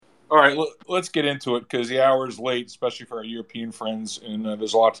All right, let's get into it because the hour is late, especially for our European friends, and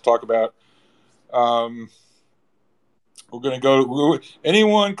there's a lot to talk about. Um, we're going to go.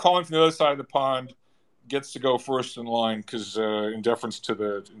 Anyone calling from the other side of the pond gets to go first in line because in deference to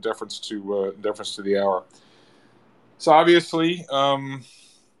the hour. So obviously, a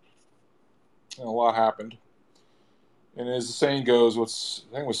lot happened, and as the saying goes, I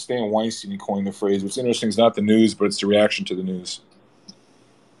think it was Stan Weinstein who coined the phrase. What's interesting is not the news, but it's the reaction to the news.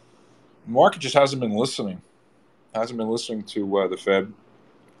 The market just hasn't been listening. Hasn't been listening to the Fed.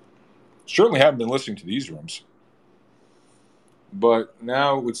 Certainly haven't been listening to these rooms. But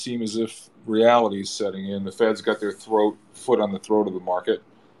now it would seem as if reality is setting in. The Fed's got their foot on the throat of the market,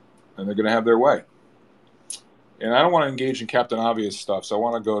 and they're going to have their way. And I don't want to engage in Captain Obvious stuff, so I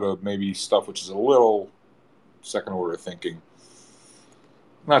want to go to maybe stuff which is a little second order thinking.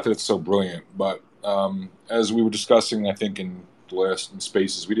 Not that it's so brilliant, but as we were discussing, I think in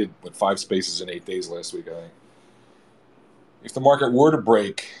spaces, we did 5 spaces in 8 days last week, I think. If the market were to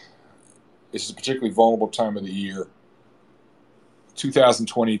break, this is a particularly vulnerable time of the year.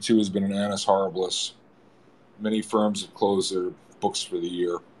 2022 has been an annus horribilis. Many firms have closed their books for the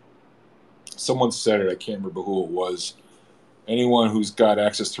year. Someone said it, I can't remember who it was. Anyone who's got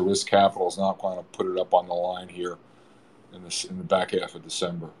access to risk capital is not going to put it up on the line here in the back half of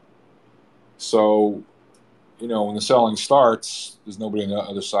December. So, when the selling starts, there's nobody on the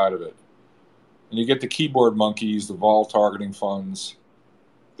other side of it. And you get the keyboard monkeys, the vol targeting funds,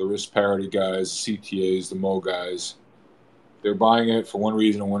 the risk parity guys, the CTAs, the Mo guys. They're buying it for one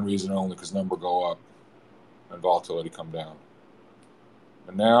reason and one reason only, because number go up and volatility come down.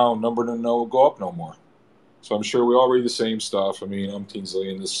 And now number no go up no more. So I'm sure we all read the same stuff. I mean, umpteen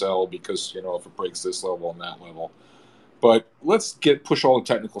zillion to sell because, if it breaks this level and that level. But let's push all the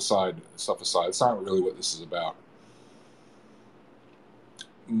technical stuff aside. It's not really what this is about.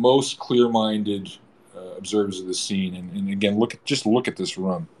 Most clear-minded observers of the scene, and again, look at this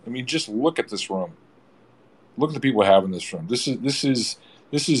room. I mean, just look at this room. Look at the people we have in this room. This is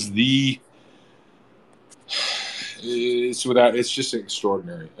it's just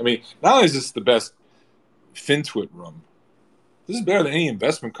extraordinary. I mean, not only is this the best FinTwit room, this is better than any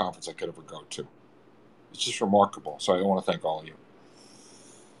investment conference I could ever go to. It's just remarkable. So I want to thank all of you.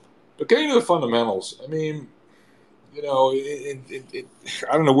 But getting to the fundamentals, I mean, I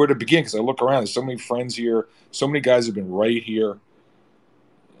don't know where to begin because I look around. There's so many friends here. So many guys have been right here.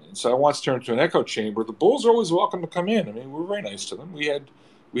 And so I want to turn to an echo chamber. The Bulls are always welcome to come in. I mean, we're very nice to them. We had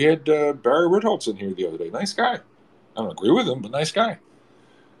Barry Ritholtz in here the other day. Nice guy. I don't agree with him, but nice guy.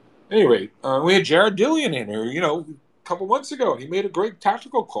 Anyway, we had Jared Dillian in here, a couple months ago. He made a great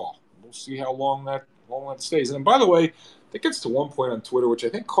tactical call. We'll see how long that stays. And by the way, that gets to one point on Twitter, which I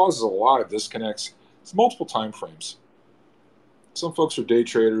think causes a lot of disconnects. It's multiple time frames. Some folks are day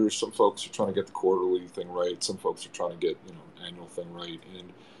traders. Some folks are trying to get the quarterly thing right. Some folks are trying to get annual thing right.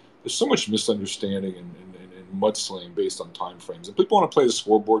 And there's so much misunderstanding and mudslinging based on time frames. And people want to play the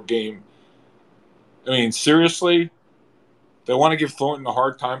scoreboard game. I mean, seriously, they want to give Thornton a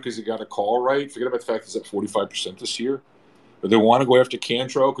hard time because he got a call right. Forget about the fact he's at 45% this year. Or they want to go after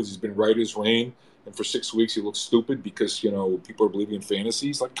Kantrowitz because he's been right as rain. And for 6 weeks he looks stupid because, people are believing in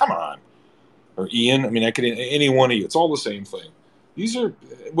fantasies. Like, come on. Or Ian. I mean, any one of you. It's all the same thing. These are,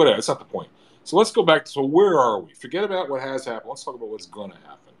 whatever, that's not the point. So let's go back to, so where are we? Forget about what has happened. Let's talk about what's going to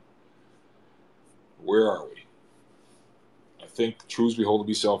happen. Where are we? I think truths we hold to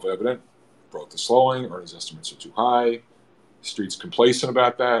be self-evident. Growth is slowing. Earnings estimates are too high. The Street's complacent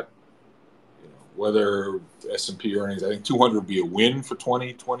about that. Whether S&P earnings, I think 200 would be a win for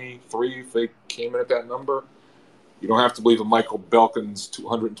 2023 if they came in at that number. You don't have to believe in Michael Belkin's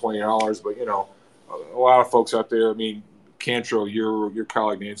 $220, but, a lot of folks out there, I mean, Cantro, your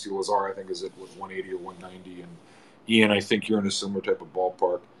colleague Nancy Lazar, I think, is at 180 or 190, and Ian, I think you're in a similar type of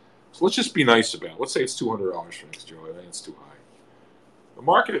ballpark. So let's just be nice about it. Let's say it's $200 for next year. I think it's too high. The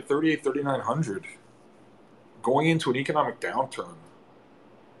market at 3,900, going into an economic downturn,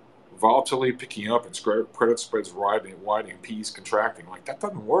 volatility picking up and credit spreads widening, P's contracting. Like, that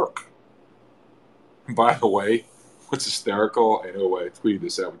doesn't work. And by the way, what's hysterical? I know I tweeted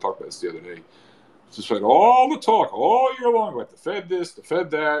this out. We talked about this the other day. Just like all the talk all year long about the Fed this, the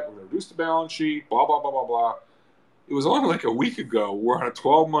Fed that, we're going to reduce the balance sheet, blah, blah, blah, blah, blah. It was only like a week ago, we're on a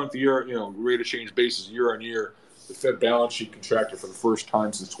 12-month year, rate of change basis year on year, the Fed balance sheet contracted for the first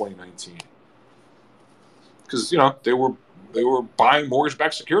time since 2019. Because, they were buying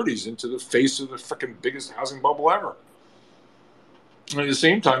mortgage-backed securities into the face of the freaking biggest housing bubble ever. And at the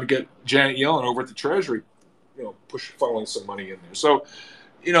same time, to get Janet Yellen over at the Treasury, funneling some money in there. So,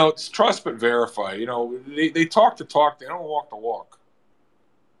 it's trust but verify. They talk the talk, they don't walk the walk.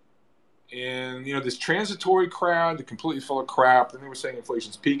 And, this transitory crowd, they're completely full of crap. Then they were saying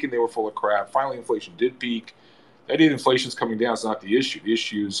inflation's peaking. They were full of crap. Finally, inflation did peak. The idea that inflation's coming down is not the issue. The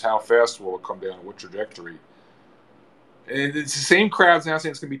issue is how fast will it come down and what trajectory. And it's the same crowds now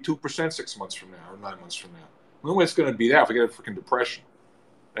saying it's going to be 2% 6 months from now or 9 months from now. The only way it's going to be that if we get a freaking depression.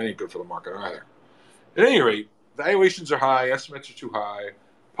 That ain't good for the market either. At any rate, valuations are high. Estimates are too high.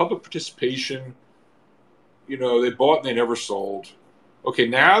 Public participation, they bought and they never sold. Okay,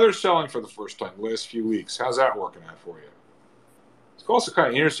 now they're selling for the first time the last few weeks. How's that working out for you? It's also kind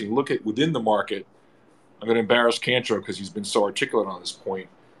of interesting to look at within the market. I'm going to embarrass Kantrowitz because he's been so articulate on this point.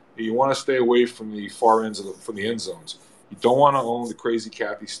 You want to stay away from the far ends from the end zones. You don't want to own the crazy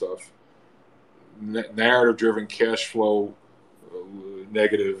Kathy stuff, narrative-driven, cash flow,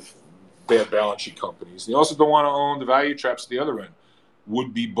 negative, bad balance sheet companies. You also don't want to own the value traps at the other end.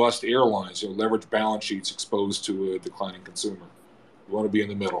 Would-be bust airlines, leverage balance sheets exposed to a declining consumer. You want to be in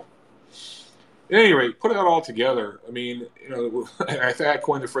the middle. At any rate, put it all together. I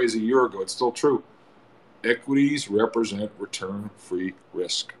coined the phrase a year ago. It's still true. Equities represent return-free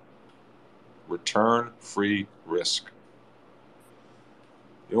risk. Return-free risk.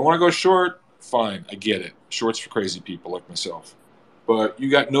 You don't want to go short? Fine, I get it. Short's for crazy people like myself. But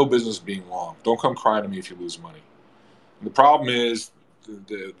you got no business being long. Don't come crying to me if you lose money. And the problem is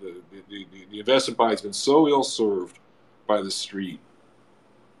the investment pie has been so ill-served by the street.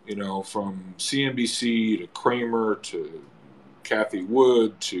 From CNBC to Kramer to Kathy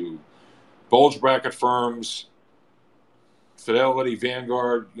Wood to bulge bracket firms, Fidelity,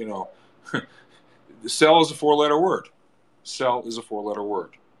 Vanguard, sell is a four-letter word. Sell is a four-letter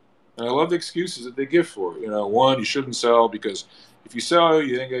word. And I love the excuses that they give for it. One, you shouldn't sell because if you sell,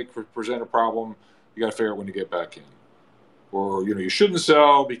 you then present a problem. You got to figure out when to get back in. Or, you shouldn't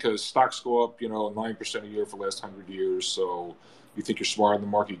sell because stocks go up, 9% a year for the last 100 years. So you think you're smart in the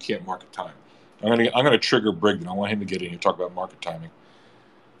market, you can't market time. I'm going to trigger Brigden. I want him to get in and talk about market timing.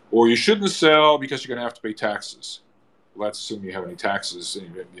 Or you shouldn't sell because you're going to have to pay taxes. Well, let's assume you have any taxes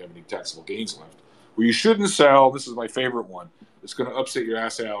and you have any taxable gains left. Well, you shouldn't sell. This is my favorite one. It's going to upset your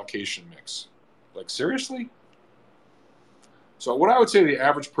asset allocation mix. Like, seriously? So what I would say to the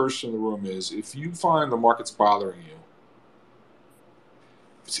average person in the room is, if you find the market's bothering you,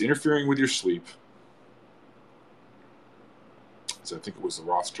 if it's interfering with your sleep, so I think it was the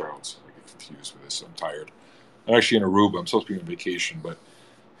Rothschilds. I get confused with this. I'm tired. I'm actually in Aruba. I'm supposed to be on vacation, but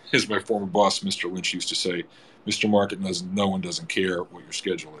as my former boss, Mr. Lynch, used to say, Mr. Market, no one doesn't care what your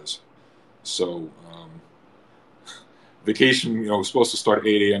schedule is. So vacation, was supposed to start at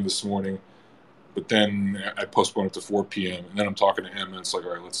 8 a.m. this morning, but then I postponed it to 4 p.m. And then I'm talking to Emma, and it's like,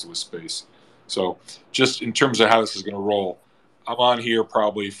 all right, let's do a space. So just in terms of how this is going to roll, I'm on here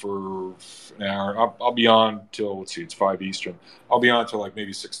probably for an hour. I'll be on till, it's 5 Eastern. I'll be on till like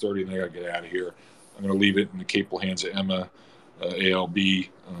maybe 6:30, and then I got to get out of here. I'm going to leave it in the capable hands of Emma, ALB,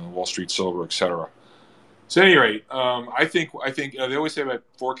 Wall Street Silver, etc. So at any rate, I think they always say about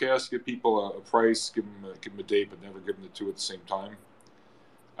forecasts, give people a price, give them a date, but never give them the two at the same time.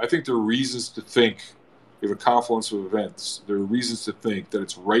 I think there are reasons to think, we have a confluence of events, there are reasons to think that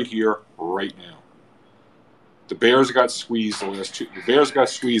it's right here, right now. The Bears got squeezed the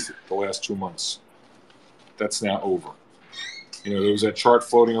last 2 months. That's now over. There was that chart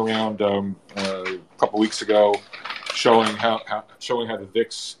floating around a couple weeks ago, showing how the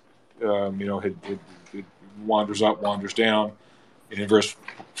VIX, it wanders up, wanders down in inverse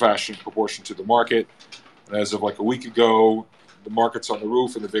fashion proportion to the market. And as of like a week ago, the market's on the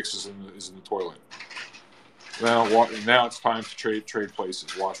roof and the VIX is in the toilet. Now it's time to trade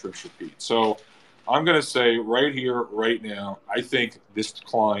places, wash, rinse, repeat. So I'm going to say right here, right now, I think this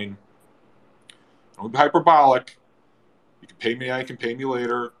decline, don't be hyperbolic. You can pay me now, you can pay me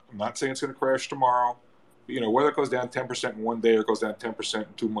later. I'm not saying it's going to crash tomorrow. But, whether it goes down 10% in 1 day or it goes down 10% in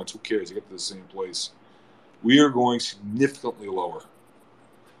 2 months, who cares? You get to the same place. We are going significantly lower.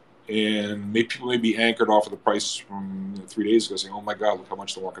 And people may be anchored off of the price from 3 days ago saying, oh my God, look how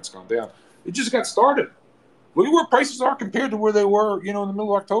much the market's gone down. It just got started. Look at where prices are compared to where they were, in the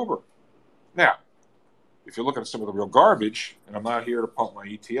middle of October. Now, if you're looking at some of the real garbage, and I'm not here to pump my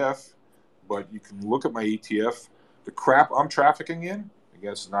ETF, but you can look at my ETF, the crap I'm trafficking in,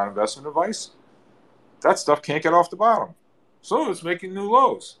 again, it's not investment advice, that stuff can't get off the bottom. So it's making new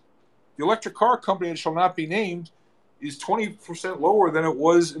lows. The electric car company that shall not be named is 20% lower than it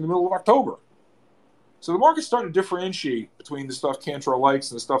was in the middle of October. So the market's starting to differentiate between the stuff Kantrowitz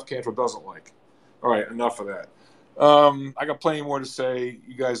likes and the stuff Kantrowitz doesn't like. All right, enough of that. I got plenty more to say.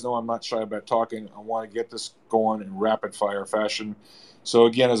 You guys know I'm not shy about talking. I want to get this going in rapid-fire fashion. So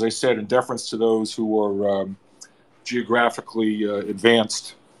again, as I said, in deference to those who are geographically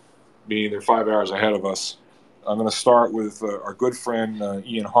advanced, being they're 5 hours ahead of us. I'm going to start with our good friend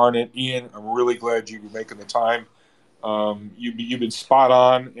Ian Harnett. Ian, I'm really glad you're making the time. You've been spot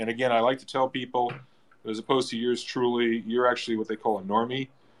on. And again, I like to tell people, as opposed to yours truly, you're actually what they call a normie.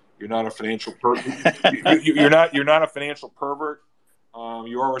 You're not a financial you're not a financial pervert.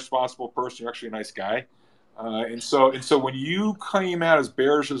 You are a responsible person. You're actually a nice guy. And so when you came out as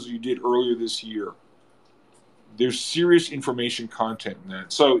bearish as you did earlier this year, there's serious information content in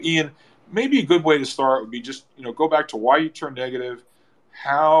that. So Ian, maybe a good way to start would be just, go back to why you turned negative,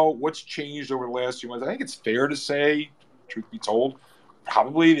 what's changed over the last few months. I think it's fair to say, truth be told,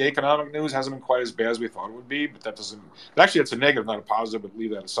 probably the economic news hasn't been quite as bad as we thought it would be, but that's a negative, not a positive, but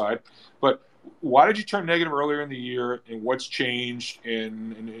leave that aside. But why did you turn negative earlier in the year, and what's changed,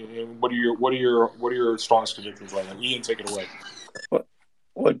 and what are your strongest convictions right now? Ian, take it away.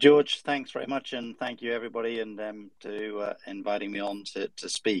 Well, George, thanks very much, and thank you, everybody, and to inviting me on to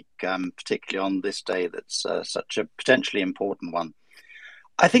speak, particularly on this day that's such a potentially important one.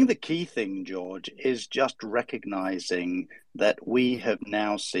 I think the key thing, George, is just recognizing that we have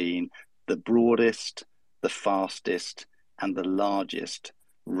now seen the broadest, the fastest, and the largest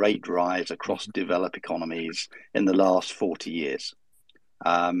rate rise across developed economies in the last 40 years.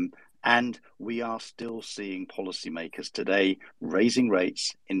 And we are still seeing policymakers today raising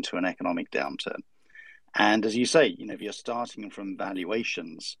rates into an economic downturn. And as you say, if you're starting from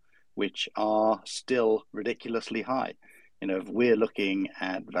valuations which are still ridiculously high, if we're looking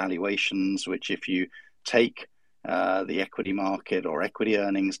at valuations which, if you take the equity market or equity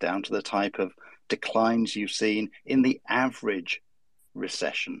earnings down to the type of declines you've seen in the average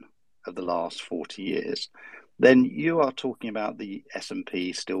recession of the last 40 years, then you are talking about the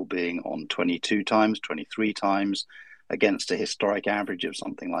S&P still being on 22 times, 23 times against a historic average of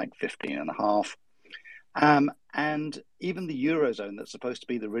something like 15.5. And even the Eurozone, that's supposed to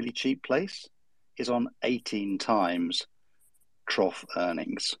be the really cheap place, is on 18 times trough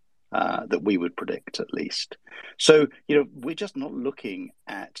earnings that we would predict, at least. So, we're just not looking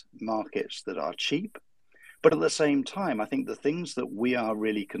at markets that are cheap. But at the same time, I think the things that we are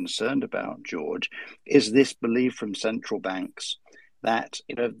really concerned about, George, is this belief from central banks that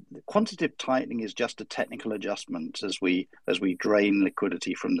quantitative tightening is just a technical adjustment as we drain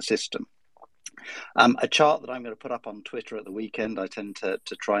liquidity from the system. A chart that I'm going to put up on Twitter at the weekend. I tend to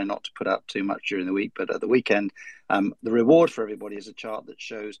try not to put up too much during the week, but at the weekend, the reward for everybody is a chart that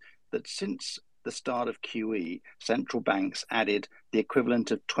shows that since the start of QE, central banks added the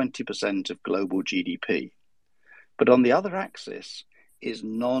equivalent of 20% of global GDP. But on the other axis is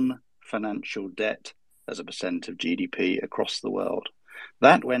non-financial debt as a percent of GDP across the world.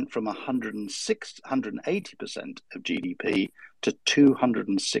 That went from 180% of GDP to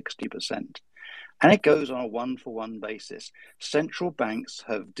 260%. And it goes on a one-for-one basis. Central banks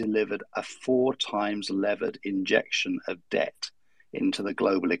have delivered a 4 times levered injection of debt into the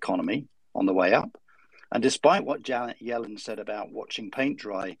global economy on the way up. And despite what Janet Yellen said about watching paint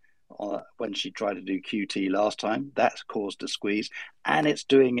dry when she tried to do QT last time, that's caused a squeeze, and it's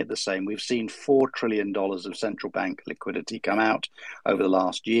doing it the same. We've seen $4 trillion of central bank liquidity come out over the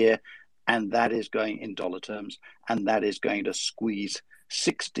last year, and that is going in dollar terms, and that is going to squeeze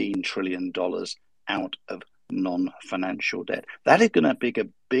 $16 trillion out of non-financial debt. That is going to make a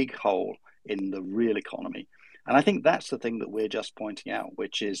big hole in the real economy. And I think that's the thing that we're just pointing out,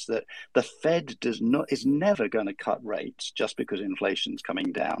 which is that the Fed is never going to cut rates just because inflation's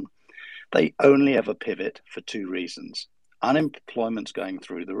coming down. They only ever pivot for 2 reasons. Unemployment's going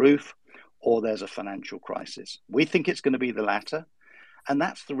through the roof, or there's a financial crisis. We think it's going to be the latter. And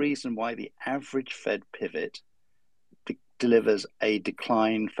that's the reason why the average Fed pivot delivers a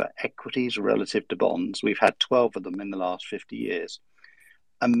decline for equities relative to bonds. We've had 12 of them in the last 50 years.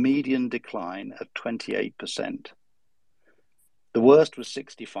 A median decline of 28%. The worst was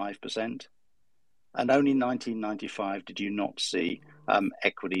 65%. And only 1995 did you not see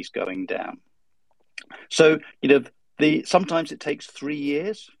equities going down. So, sometimes it takes 3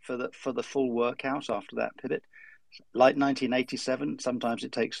 years for the full workout after that pivot. Like 1987, sometimes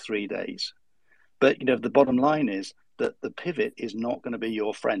it takes 3 days. But, the bottom line is that the pivot is not going to be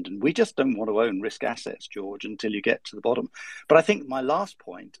your friend. And we just don't want to own risk assets, George, until you get to the bottom. But I think my last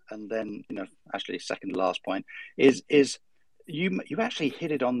point, and then, actually second to last point, is you actually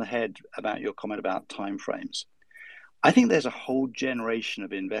hit it on the head about your comment about timeframes. I think there's a whole generation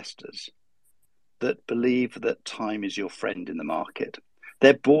of investors that believe that time is your friend in the market.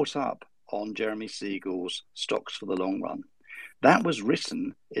 They're bought up on Jeremy Siegel's Stocks for the Long Run. That was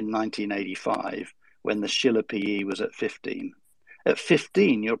written in 1985 when the Shiller PE was at 15. At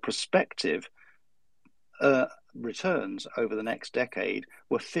 15, your prospective returns over the next decade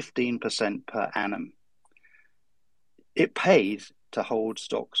were 15% per annum. It paid to hold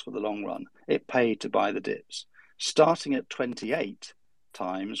stocks for the long run. It paid to buy the dips. Starting at 28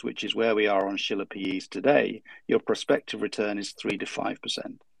 times, which is where we are on Shiller PEs today, your prospective return is 3 to 5%.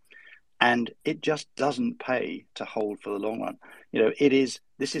 And it just doesn't pay to hold for the long run.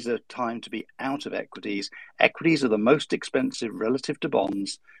 This is a time to be out of equities. Equities are the most expensive relative to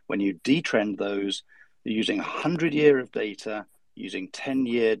bonds. When you detrend those, using 100-year of data, using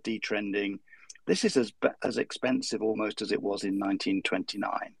 10-year detrending, this is as expensive almost as it was in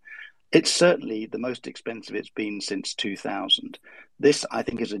 1929. It's certainly the most expensive it's been since 2000. This, I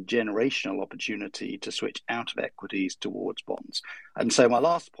think, is a generational opportunity to switch out of equities towards bonds. And so my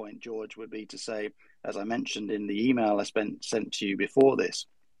last point, George, would be to say, as I mentioned in the email I sent to you before this,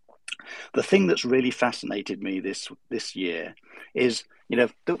 the thing that's really fascinated me this year is,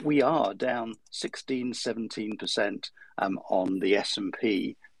 that we are down 16, 17% on the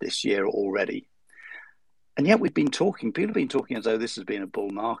S&P this year already. And yet people have been talking as though this has been a bull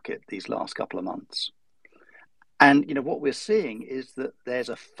market these last couple of months. And, what we're seeing is that there's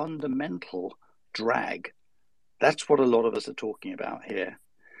a fundamental drag. That's what a lot of us are talking about here.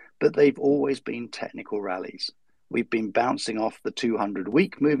 But they've always been technical rallies. We've been bouncing off the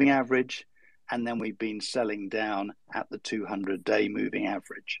 200-week moving average, and then we've been selling down at the 200-day moving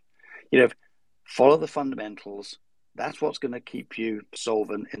average. Follow the fundamentals. That's what's going to keep you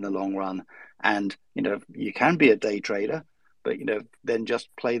solvent in the long run. And, you can be a day trader, but, then just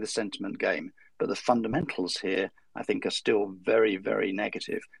play the sentiment game. But the fundamentals here, I think, are still very, very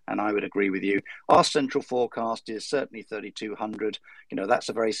negative. And I would agree with you. Our central forecast is certainly 3,200. That's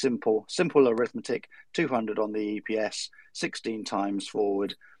a very simple arithmetic, 200 on the EPS, 16 times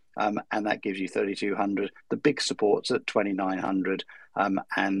forward. And that gives you 3,200. The big support's at 2,900. I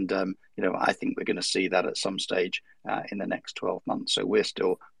think we're going to see that at some stage in the next 12 months. So we're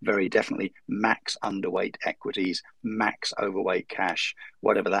still very definitely max underweight equities, max overweight cash,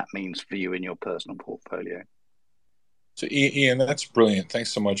 whatever that means for you in your personal portfolio. So, Ian, that's brilliant.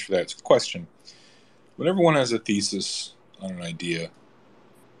 Thanks so much for that. It's a question. When everyone has a thesis on an idea, it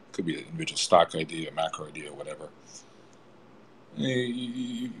could be an individual stock idea, a macro idea, whatever.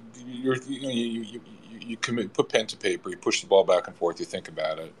 You commit, put pen to paper, you push the ball back and forth, you think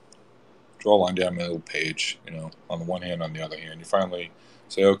about it, draw a line down the middle of the page, on the one hand, on the other hand, you finally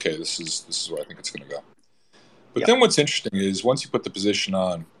say, okay, this is where I think it's going to go. But then what's interesting is once you put the position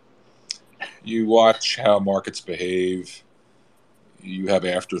on, you watch how markets behave, you have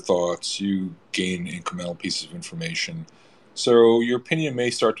afterthoughts, you gain incremental pieces of information. So your opinion may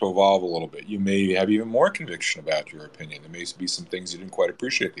start to evolve a little bit. You may have even more conviction about your opinion. There may be some things you didn't quite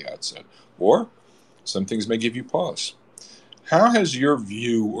appreciate at the outset, or some things may give you pause. How has your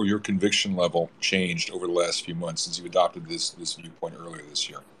view or your conviction level changed over the last few months since you adopted this viewpoint earlier this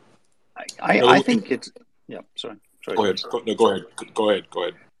year? I think it's sorry. Go ahead. Go ahead.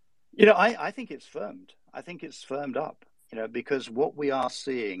 I think it's firmed. I think it's firmed up. Because what we are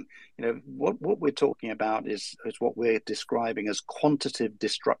seeing, what we're talking about is what we're describing as quantitative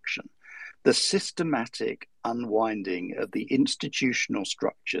destruction, the systematic unwinding of the institutional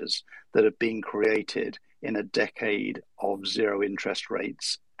structures that have been created in a decade of zero interest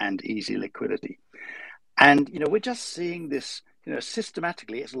rates and easy liquidity. And, we're just seeing this,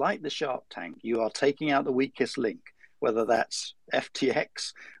 systematically. It's like the Shark Tank. You are taking out the weakest link, whether that's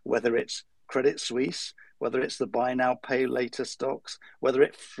FTX, whether it's Credit Suisse, whether it's the buy now, pay later stocks, whether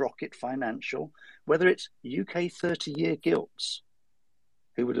it's Rocket Financial, whether it's UK 30-year gilts.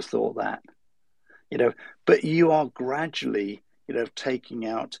 Who would have thought that? But you are gradually, taking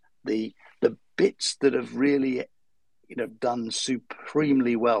out the bits that have really, done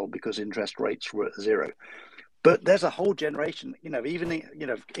supremely well because interest rates were at zero. But there's a whole generation, even,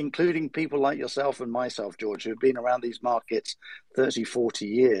 including people like yourself and myself, George, who've been around these markets 30, 40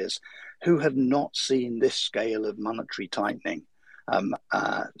 years, who have not seen this scale of monetary tightening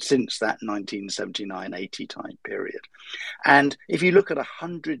since that 1979-80 time period. And if you look at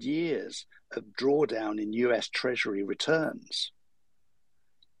 100 years of drawdown in US Treasury returns,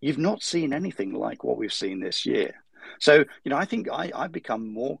 you've not seen anything like what we've seen this year. So, I think I've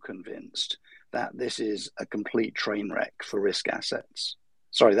become more convinced that this is a complete train wreck for risk assets.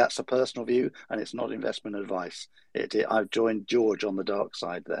 Sorry, that's a personal view, and it's not investment advice. I've joined George on the dark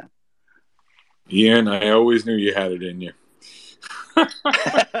side there. Ian, I always knew you had it in you. By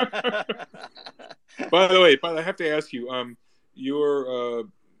the way, I have to ask you, you're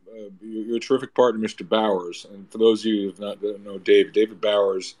a terrific partner, Mr. Bowers. And for those of you who don't know David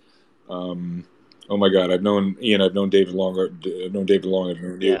Bowers Oh my God, I've known Ian. I've known David longer. I've known David long. I've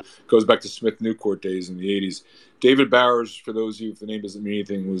known you. Yeah. Goes back to Smith Newcourt days in the '80s. David Bowers, for those of you, if the name doesn't mean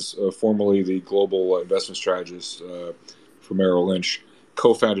anything, was formerly the global investment strategist for Merrill Lynch.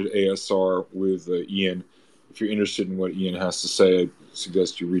 Co-founded ASR with Ian. If you're interested in what Ian has to say, I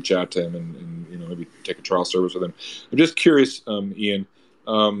suggest you reach out to him and maybe take a trial service with him. I'm just curious, Ian.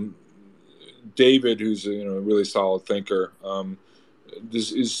 David, who's a really solid thinker.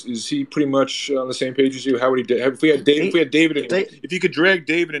 Is he pretty much on the same page as you? How would he? If we had David, if you could drag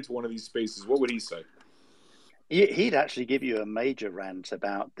David into one of these spaces, what would he say? He'd actually give you a major rant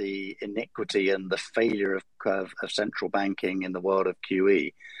about the iniquity and the failure of central banking in the world of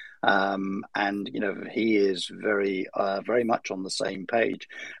QE. And he is very much on the same page.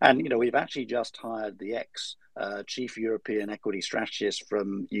 And we've actually just hired the ex chief European equity strategist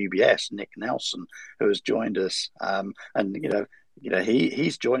from UBS, Nick Nelson, who has joined us.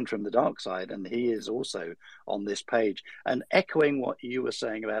 He's joined from the dark side, and he is also on this page. And echoing what you were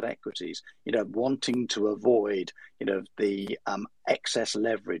saying about equities, wanting to avoid, the excess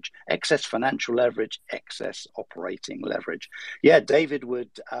leverage, excess financial leverage, excess operating leverage. Yeah, David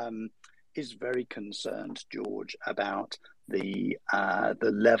is very concerned, George, about the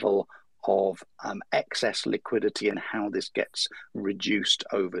level of excess liquidity and how this gets reduced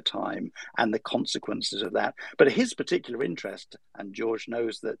over time and the consequences of that. But his particular interest, and George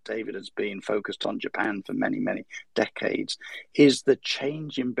knows that David has been focused on Japan for many, many decades, is the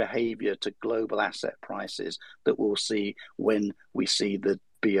change in behavior to global asset prices that we'll see when we see the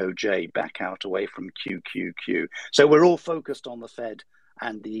BOJ back out away from QQQ. So we're all focused on the Fed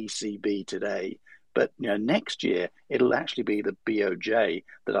and the ECB today. But next year, it'll actually be the BOJ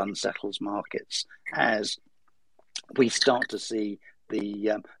that unsettles markets as we start to see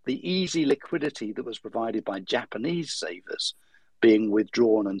the easy liquidity that was provided by Japanese savers being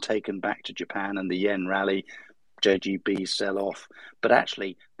withdrawn and taken back to Japan, and the yen rally, JGB sell off. But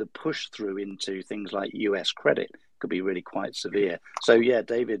actually, the push through into things like US credit could be really quite severe. So yeah,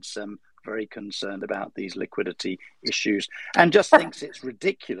 David's very concerned about these liquidity issues and just thinks it's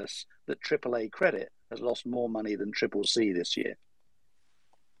ridiculous that AAA credit has lost more money than CCC this year.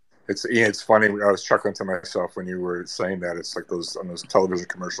 It's funny. I was chuckling to myself when you were saying that. It's like those television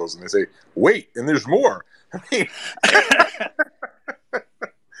commercials, and they say, "Wait, and there's more." I mean,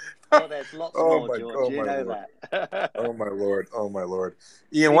 well, there's lots more, George. You know that. Oh my lord!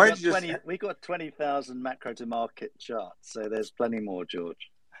 Ian, why did you we got 20,000 macro to market charts, so there's plenty more,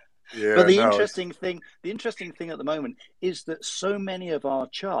 George. Yeah, but the interesting thing at the moment is that so many of our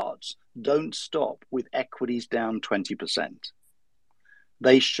charts don't stop with equities down 20%.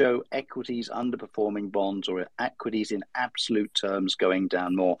 They show equities underperforming bonds or equities in absolute terms going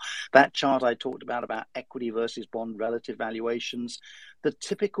down more. That chart I talked about equity versus bond relative valuations, the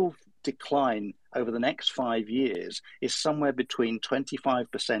typical decline over the next 5 years is somewhere between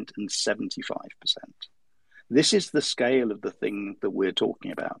 25% and 75%. This is the scale of the thing that we're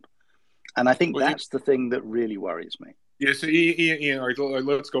talking about. And I think that's the thing that really worries me. Yeah, so Ian, all right,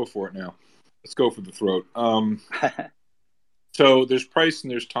 let's go for it now. Let's go for the throat. So there's price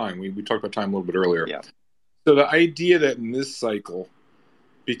and there's time. We talked about time a little bit earlier. Yeah. So the idea that in this cycle,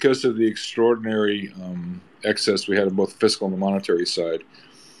 because of the extraordinary excess we had on both the fiscal and the monetary side,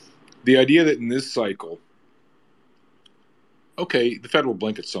 the idea that in this cycle, okay, the Fed will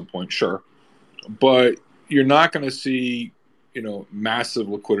blink at some point, sure, but you're not going to see massive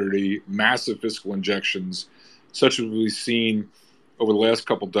liquidity, massive fiscal injections, such as we've seen over the last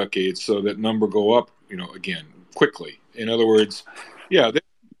couple decades, so that number go up, again, quickly. In other words, yeah,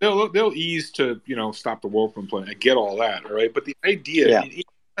 they'll ease to, stop the world from playing. I get all that, all right? But the idea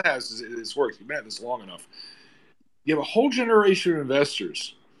has this works. You've been at this long enough. You have a whole generation of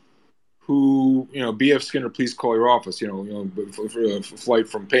investors who, B.F. Skinner, please call your office. For a flight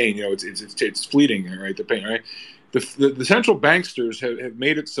from pain. It's fleeting, right? The pain, right? The central banksters have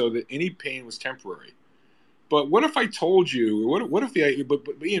made it so that any pain was temporary. But what if I told you? What if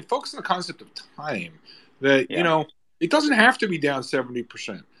but Ian, focus on the concept of time. That it doesn't have to be down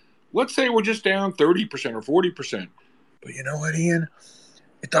 70%. Let's say we're just down 30% or 40%. But you know what, Ian?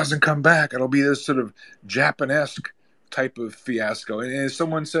 It doesn't come back. It'll be this sort of Japanesque type of fiasco. And as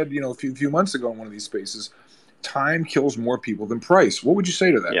someone said, a few months ago in one of these spaces, time kills more people than price. What would you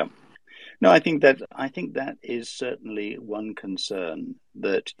say to that? Yeah. No, I think that is certainly one concern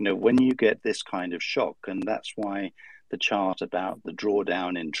that, when you get this kind of shock, and that's why the chart about the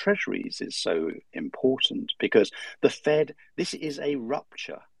drawdown in treasuries is so important, because the Fed, this is a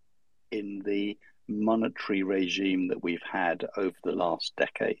rupture in the monetary regime that we've had over the last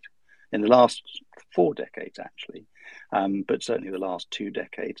decade. in the last 4 decades, actually, but certainly the last 2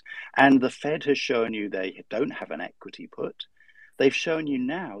 decades. And the Fed has shown you they don't have an equity put. They've shown you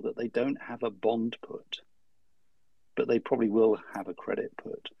now that they don't have a bond put, but they probably will have a credit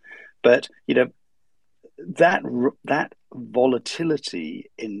put. But, that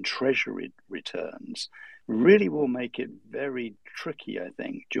volatility in treasury returns really will make it very tricky, I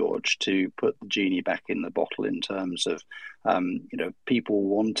think, George, to put the genie back in the bottle in terms of people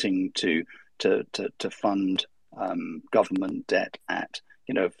wanting to fund government debt at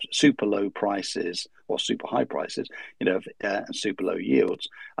super low prices or super high prices, super low yields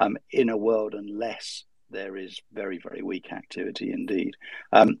in a world unless there is very, very weak activity indeed.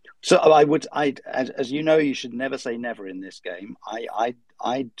 So as you know, you should never say never in this game.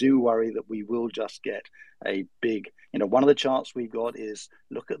 I do worry that we will just get a big, one of the charts we've got is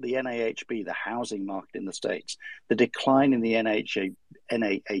look at the NAHB, the housing market in the States. The decline in the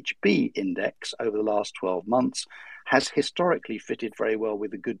NAHB index over the last 12 months has historically fitted very well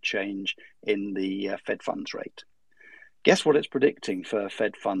with a good change in the Fed funds rate. Guess what it's predicting for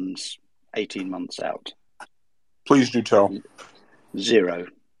Fed funds 18 months out? Please do tell. 0.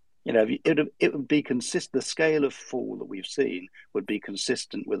 It would be consistent. The scale of fall that we've seen would be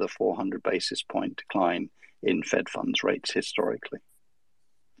consistent with a 400 basis point decline in Fed funds rates historically.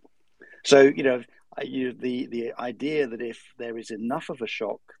 So, the idea that if there is enough of a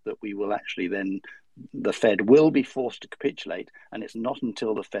shock that we will actually then, the Fed will be forced to capitulate, and it's not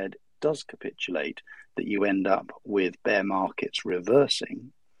until the Fed does capitulate that you end up with bear markets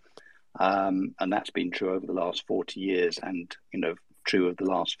reversing. And that's been true over the last 40 years and, true of the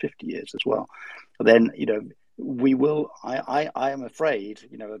last 50 years as well. Then, we will, I am afraid,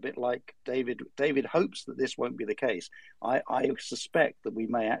 a bit like David hopes that this won't be the case. I suspect that we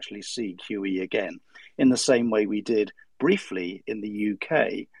may actually see QE again in the same way we did briefly in the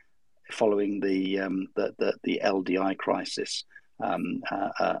UK following the LDI crisis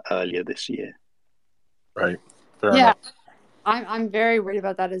earlier this year. Right. Fair enough. I'm very worried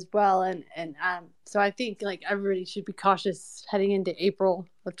about that as well, and so I think everybody should be cautious heading into April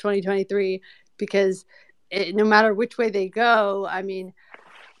of 2023 because no matter which way they go, I mean,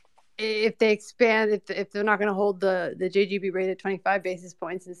 if they expand, if they're not going to hold the JGB rate at 25 basis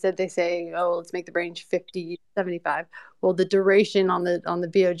points, instead they say, oh, let's make the range 50, 75. Well, the duration on the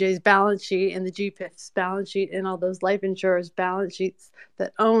BOJ's balance sheet and the GPIF's balance sheet and all those life insurers' balance sheets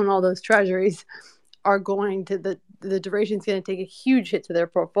that own all those treasuries are going to the duration is going to take a huge hit to their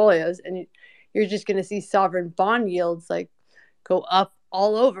portfolios, and you're just going to see sovereign bond yields go up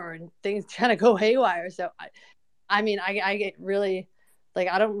all over, and things kind of go haywire. So, I mean, I get really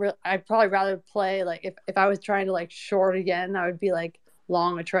I'd probably rather play if I was trying to short again, I would be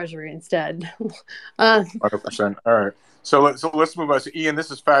long a treasury instead. 100%. All right. So let's move on. So Ian,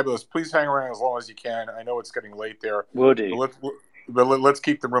 this is fabulous. Please hang around as long as you can. I know it's getting late there. Will do. But let's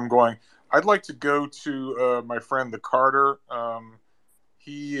keep the room going. I'd like to go to my friend the Carter.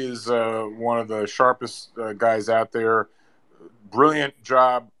 He is one of the sharpest guys out there. Brilliant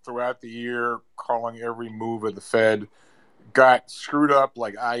job throughout the year, calling every move of the Fed. Got screwed up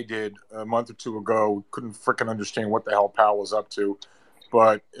like I did a month or two ago. Couldn't freaking understand what the hell Powell was up to.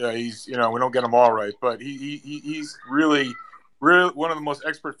 But he's, we don't get him all right. But he's really one of the most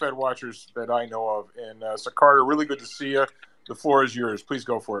expert Fed watchers that I know of. And so Carter, really good to see you. The floor is yours. Please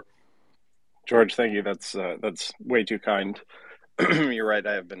go for it. George, thank you. That's way too kind. You're right.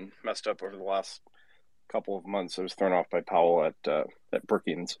 I have been messed up over the last couple of months. I was thrown off by Powell at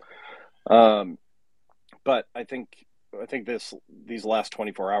Brookings. But I think these last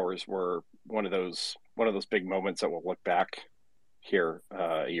 24 hours were one of those big moments that we'll look back here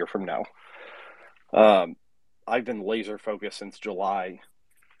a year from now. I've been laser focused since July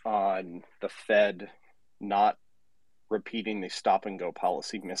on the Fed not repeating the stop and go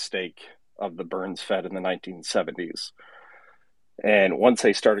policy mistake of the Burns Fed in the 1970s. And once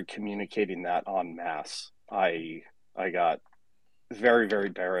they started communicating that en masse, I got very, very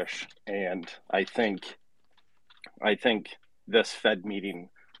bearish. And I think this Fed meeting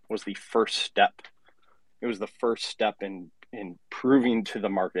was the first step. It was the first step in proving to the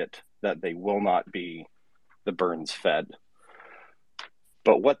market that they will not be the Burns Fed.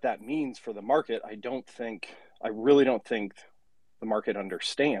 But what that means for the market, I really don't think the market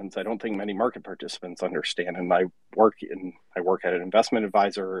understands. I don't think many market participants understand. And I work at an investment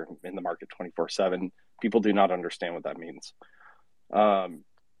advisor in the market 24/7. People do not understand what that means.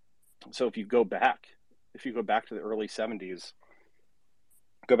 So if you go back to the early 70s,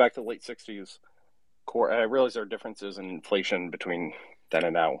 go back to the late 60s, core. I realize there are differences in inflation between then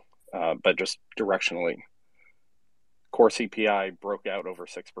and now, but just directionally, core CPI broke out over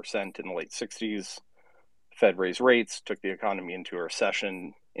 6% in the late 60s. Fed raised rates, took the economy into a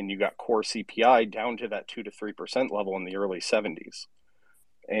recession, and you got core CPI down to that 2 to 3% level in the early 70s.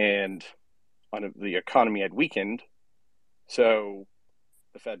 And the economy had weakened, so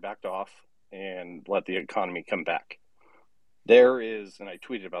the Fed backed off and let the economy come back. There is, and I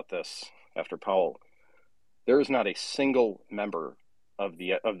tweeted about this after Powell, there is not a single member of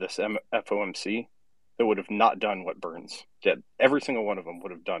this FOMC that would have not done what Burns did. Every single one of them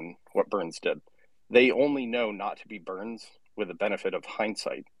would have done what Burns did. They only know not to be Burns with the benefit of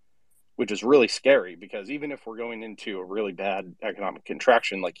hindsight, which is really scary, because even if we're going into a really bad economic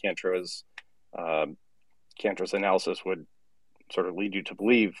contraction, like Kantrowitz analysis would sort of lead you to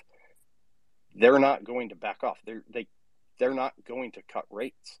believe, they're not going to back off. They're not going to cut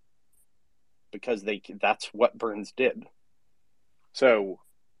rates, because that's what Burns did. So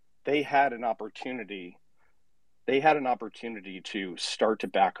they had an opportunity. They had an opportunity to start to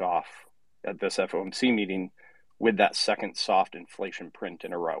back off at this FOMC meeting with that second soft inflation print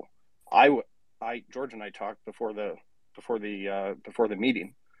in a row. George and I talked before the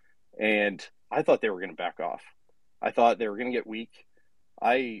meeting, and I thought they were going to back off. I thought they were going to get weak.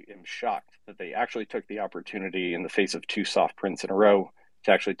 I am shocked that they actually took the opportunity in the face of two soft prints in a row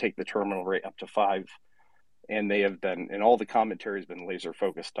to actually take the terminal rate up to 5. And they have been, and all the commentary has been laser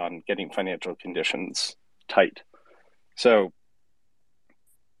focused on getting financial conditions tight. So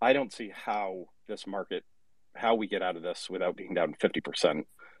I don't see how we get out of this without being down 50%.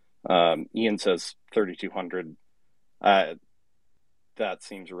 Ian says 3,200. That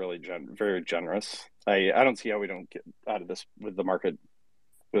seems really very generous. I don't see how we don't get out of this with the market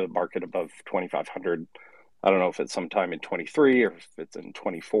above 2,500. I don't know if it's sometime in 23 or if it's in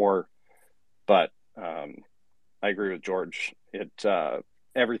 24, but I agree with George.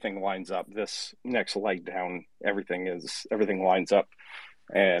 Everything lines up. This next leg down, everything lines up,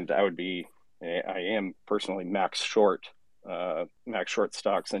 and I am personally max short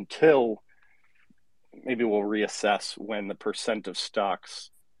stocks until maybe we'll reassess when the percent of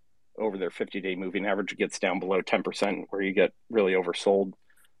stocks over their 50-day moving average gets down below 10%, where you get really oversold.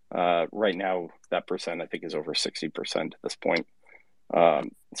 Right now, that percent I think is over 60% at this point.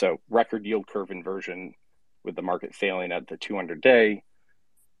 So record yield curve inversion with the market failing at the 200-day.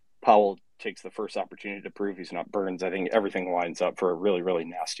 Powell takes the first opportunity to prove he's not Burns. I think everything lines up for a really, really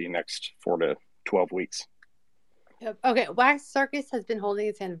nasty next 4 to 12 weeks. Yep. Okay, Wax Circus has been holding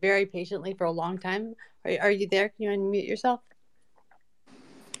its hand very patiently for a long time. Are you there? Can you unmute yourself?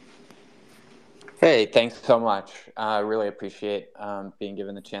 Hey, thanks so much. I really appreciate being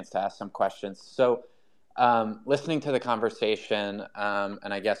given the chance to ask some questions. So listening to the conversation,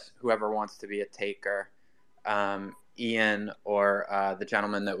 and I guess whoever wants to be a taker, Ian or the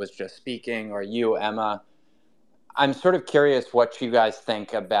gentleman that was just speaking, or you, Emma, I'm sort of curious what you guys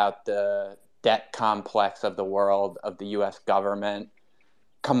think about the debt complex of the world, of the U.S. government,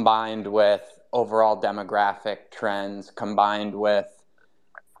 combined with overall demographic trends, combined with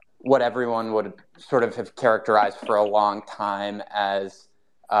what everyone would sort of have characterized for a long time as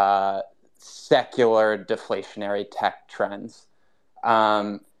secular deflationary tech trends,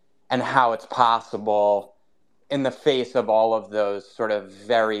 and how it's possible in the face of all of those sort of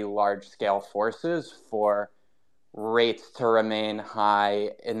very large-scale forces for rates to remain high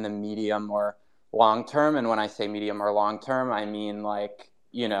in the medium or long term. And when I say medium or long term, I mean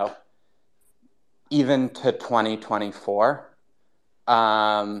even to 2024.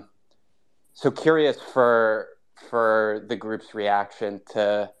 So curious for the group's reaction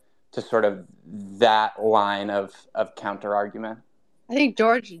to sort of that line of counter argument. I think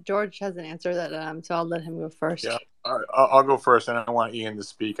George has an answer that so I'll let him go first. Yeah, I'll go first, and I want Ian to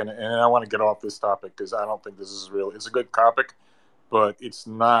speak, and I want to get off this topic because I don't think this is real. It's a good topic, but it's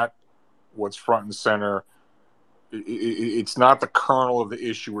not what's front and center. It's not the kernel of the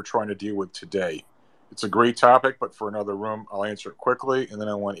issue we're trying to deal with today. It's a great topic, but for another room, I'll answer it quickly, and then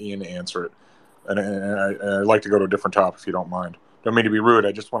I want Ian to answer it. And I'd like to go to a different topic if you don't mind. Don't mean to be rude.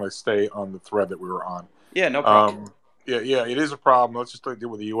 I just want to stay on the thread that we were on. Yeah, no problem. Yeah, it is a problem. Let's just deal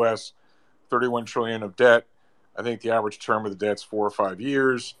with the U.S. $31 trillion of debt. I think the average term of the debt's 4 or 5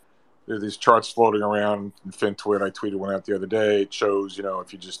 years. There are these charts floating around in FinTwit. I tweeted one out the other day. It shows,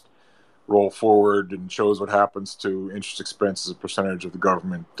 if you just roll forward and shows what happens to interest expense as a percentage of the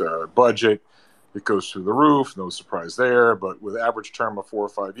government budget. It goes through the roof. No surprise there. But with average term of 4 or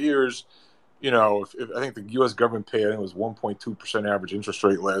 5 years, if I think the U.S. government paid, I think it was 1.2% average interest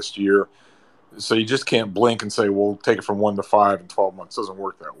rate last year. So you just can't blink and say, we'll take it from 1 to 5 in 12 months. It doesn't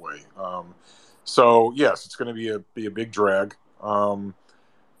work that way. So yes, it's going to be a big drag. And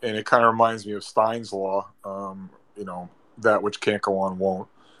it kind of reminds me of Stein's law. that which can't go on won't.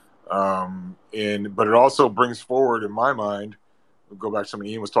 But it also brings forward, in my mind, we'll go back to something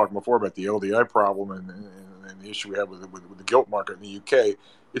Ian was talking before about the LDI problem and the issue we have with the gilt market in the UK.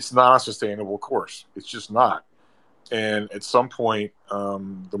 It's not a sustainable course. It's just not. And at some point,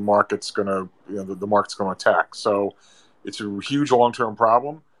 the market's going to the market's going to attack. So it's a huge long-term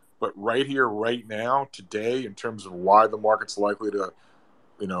problem. But right here, right now, today, in terms of why the market's likely to,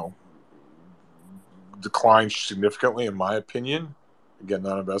 decline significantly, in my opinion, again,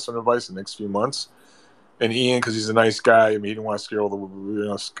 not investment advice, the next few months. And Ian, because he's a nice guy, he didn't want to scare all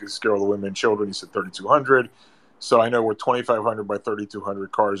the women and children. He said 3,200. So I know we're 2,500 by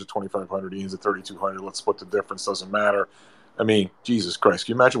 3,200. Cars at 2,500. Ian's at 3,200. Let's split the difference. Doesn't matter. I mean, Jesus Christ.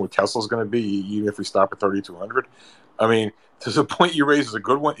 Can you imagine what Tesla's going to be even if we stop at 3,200? I mean, to the point you raise is a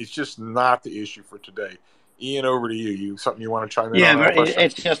good one. It's just not the issue for today. Ian, over to you. Something you want to chime in on?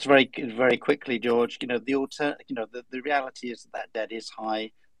 It's just very, very quickly, George. The reality is that debt is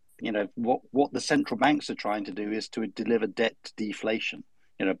high. What the central banks are trying to do is to deliver debt deflation,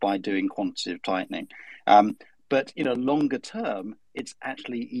 by doing quantitative tightening. But longer term, it's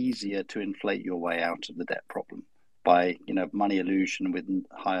actually easier to inflate your way out of the debt problem by money illusion with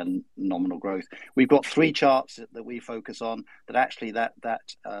higher nominal growth. We've got three charts that we focus on that actually that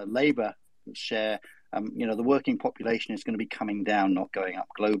labour share. The working population is going to be coming down, not going up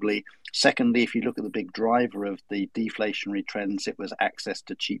globally. Secondly, if you look at the big driver of the deflationary trends, it was access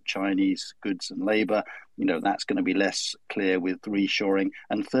to cheap Chinese goods and labor. That's going to be less clear with reshoring.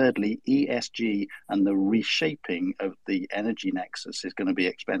 And thirdly, ESG and the reshaping of the energy nexus is going to be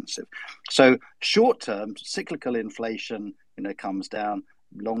expensive. So short term, cyclical inflation, comes down.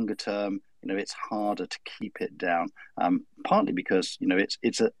 Longer term, it's harder to keep it down, partly because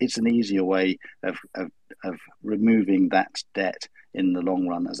it's an easier way of removing that debt in the long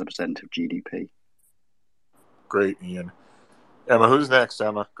run as a percent of GDP. Great, Ian. Emma, who's next?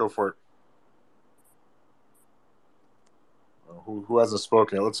 Emma, go for it. Who hasn't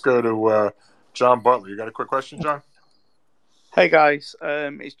spoken? Let's go to John Butler. You got a quick question, John? Hey guys,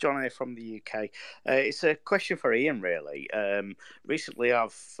 it's John here from the UK. It's a question for Ian, really. Recently,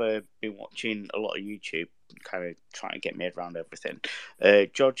 I've been watching a lot of YouTube, kind of trying to get my head around everything.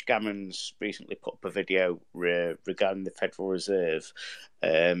 George Gammon's recently put up a video regarding the Federal Reserve,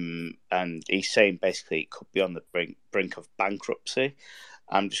 and he's saying basically it could be on the brink of bankruptcy.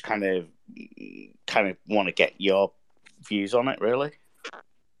 I'm just kind of want to get your views on it, really.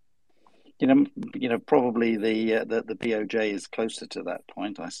 Probably the BOJ is closer to that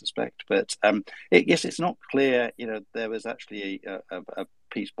point, I suspect. But yes, it's not clear. There was actually a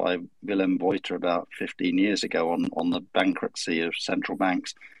piece by Willem Buiter about 15 years ago on the bankruptcy of central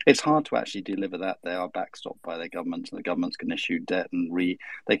banks. It's hard to actually deliver that. They are backstopped by their governments, and the governments can issue debt and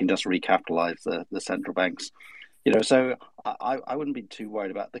they can just recapitalize the central banks. So I wouldn't be too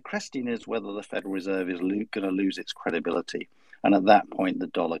worried about it. The question is whether the Federal Reserve is going to lose its credibility. And at that point, the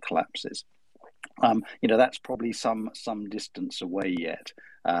dollar collapses. That's probably some distance away yet.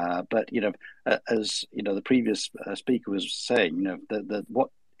 But as the previous speaker was saying, what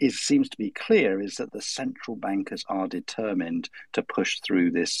seems to be clear is that the central bankers are determined to push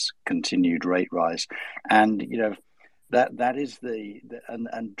through this continued rate rise, and that is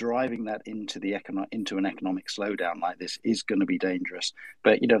and driving that into an economic slowdown like this is going to be dangerous.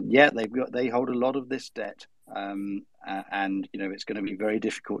 But they hold a lot of this debt. And it's going to be very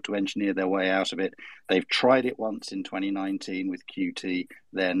difficult to engineer their way out of it. They've tried it once in 2019 with QT.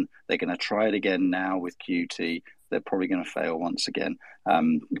 Then they're going to try it again now with QT. They're probably going to fail once again.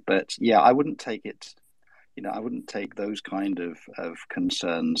 But I wouldn't take it. I wouldn't take those kind of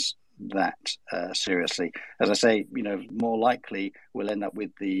concerns that seriously. As I say, more likely we'll end up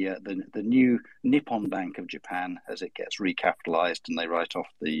with the new Nippon Bank of Japan as it gets recapitalized and they write off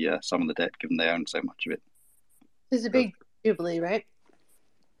some of the debt given they own so much of it. There's a big jubilee, right?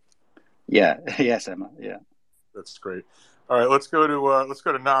 Yeah. Yes, Emma. Yeah. That's great. All right, let's go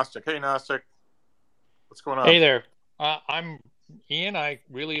to Nastic. Hey, Nastic. What's going on? Hey there. I'm Ian. I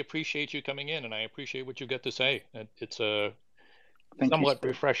really appreciate you coming in, and I appreciate what you got to say. It's a somewhat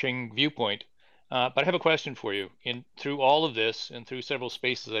refreshing viewpoint. But I have a question for you. Through all of this and through several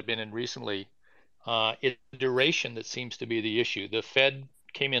spaces I've been in recently, it's the duration that seems to be the issue. The Fed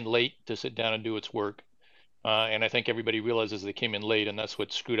came in late to sit down and do its work. And I think everybody realizes they came in late, and that's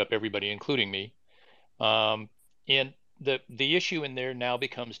what screwed up everybody, including me. And the issue in there now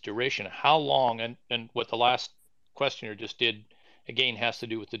becomes duration. How long, and what the last questioner just did, again, has to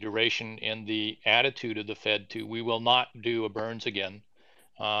do with the duration and the attitude of the Fed to we will not do a Burns again,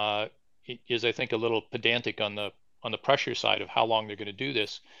 is, I think, a little pedantic on the pressure side of how long they're going to do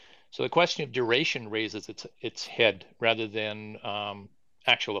this. So the question of duration raises its head rather than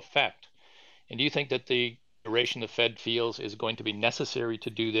actual effect. And do you think that the duration the Fed feels is going to be necessary to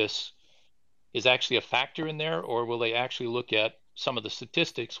do this is actually a factor in there, or will they actually look at some of the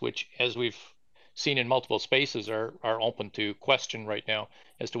statistics, which, as we've seen in multiple spaces, are open to question right now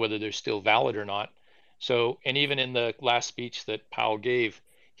as to whether they're still valid or not? So, and even in the last speech that Powell gave,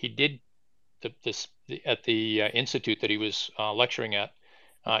 he did at the institute that he was lecturing at,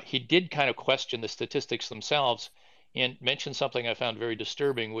 he did kind of question the statistics themselves and mentioned something I found very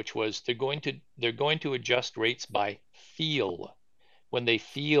disturbing, which was they're going to adjust rates by feel, when they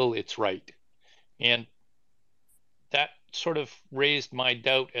feel it's right. And that sort of raised my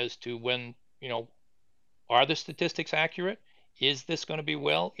doubt as to when, are the statistics accurate? Is this going to be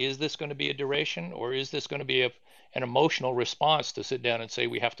is this going to be a duration, or is this going to be an emotional response to sit down and say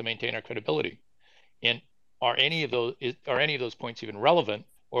we have to maintain our credibility? And are any of those points even relevant,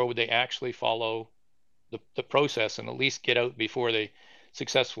 or would they actually follow the process and at least get out before they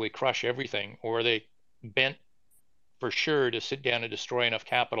successfully crush everything? Or are they bent for sure to sit down and destroy enough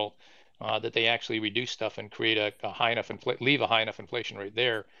capital that they actually reduce stuff and create a high enough leave a high enough inflation rate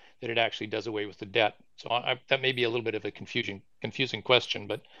there that it actually does away with the debt? So that may be a little bit of a confusing question,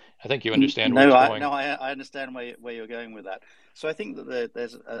 but I think you understand where it's going. I understand where you're going with that. So I think that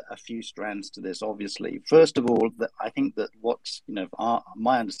there's a few strands to this. Obviously, first of all, I think that what's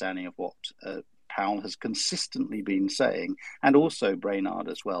my understanding of what Powell has consistently been saying, and also Brainard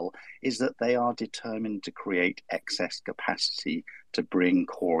as well, is that they are determined to create excess capacity to bring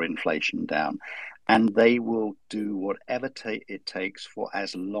core inflation down. And they will do whatever it takes for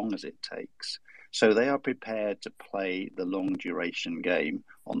as long as it takes. So they are prepared to play the long duration game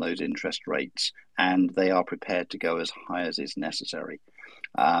on those interest rates, and they are prepared to go as high as is necessary.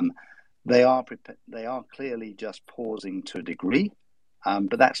 They are clearly just pausing to a degree,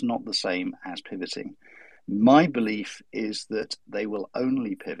 but that's not the same as pivoting. My belief is that they will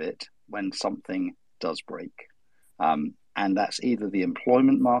only pivot when something does break. And that's either the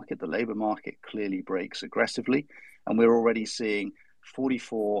employment market, the labor market clearly breaks aggressively, and we're already seeing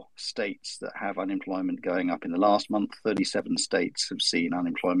 44 states that have unemployment going up in the last month. 37 states have seen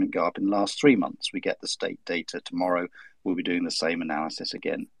unemployment go up in the last 3 months. We get the state data tomorrow. We'll be doing the same analysis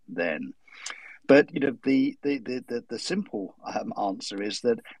again then. But the simple answer is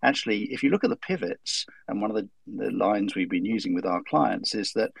that actually, if you look at the pivots, and one of the lines we've been using with our clients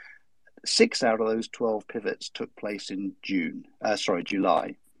is that 6 out of those 12 pivots took place in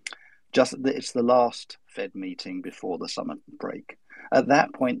July. It's the last Fed meeting before the summer break. At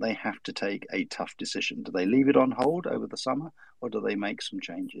that point, they have to take a tough decision. Do they leave it on hold over the summer, or do they make some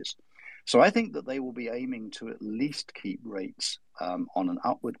changes? So I think that they will be aiming to at least keep rates on an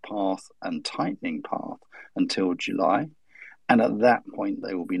upward path and tightening path until July. And at that point,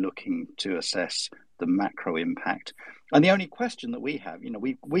 they will be looking to assess the macro impact. And the only question that we have,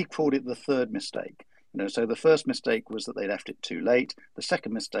 we called it the third mistake. So the first mistake was that they left it too late. The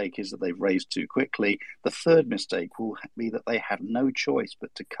second mistake is that they've raised too quickly. The third mistake will be that they have no choice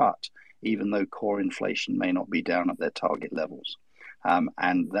but to cut, even though core inflation may not be down at their target levels.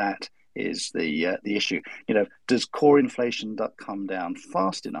 And that is the issue. Does core inflation come down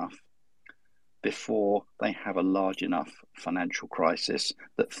fast enough before they have a large enough financial crisis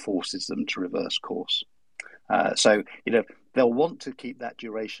that forces them to reverse course? So they'll want to keep that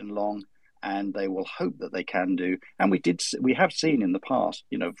duration long, and they will hope that they can do. And we have seen in the past,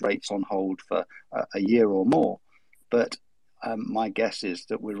 rates on hold for a year or more. But my guess is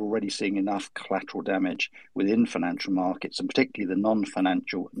that we're already seeing enough collateral damage within financial markets, and particularly the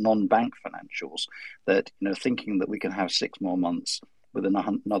non-bank financials, that thinking that we can have 6 more months with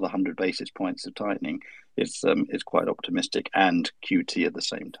another 100 basis points of tightening is quite optimistic and QT at the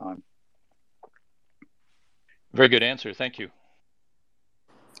same time. Very good answer. Thank you.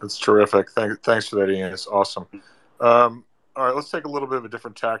 That's terrific. Thanks for that, Ian. It's awesome. All right, let's take a little bit of a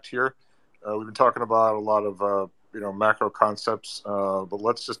different tact here. We've been talking about a lot of macro concepts, but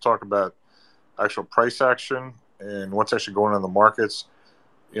let's just talk about actual price action and what's actually going on in the markets.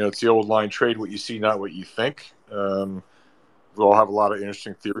 It's the old line: trade what you see, not what you think. We all have a lot of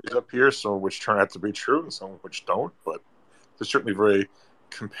interesting theories up here, some of which turn out to be true and some of which don't, but they're certainly very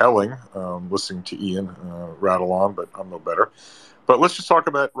compelling listening to Ian rattle on, but I'm no better. But let's just talk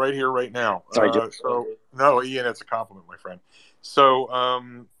about right here, right now. Sorry, no, Ian, it's a compliment, my friend.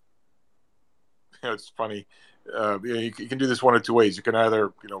 So, it's funny. You can do this one of two ways. You can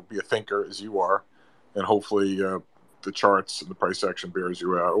either, be a thinker as you are, and hopefully the charts and the price action bears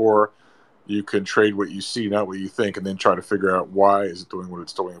you out, or you can trade what you see, not what you think, and then try to figure out why is it doing what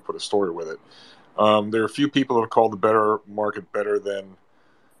it's doing and put a story with it. There are a few people who have called the better market better than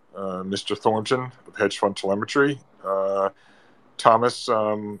Mr. Thornton of Hedge Fund Telemetry. Thomas, I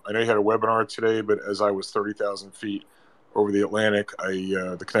know you had a webinar today, but as I was 30,000 feet over the Atlantic,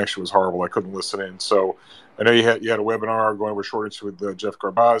 the connection was horrible. I couldn't listen in. So I know you had a webinar going over shortage with Jeff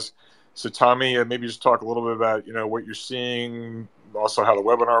Garbaz. So Tommy, maybe just talk a little bit about what you're seeing, also how the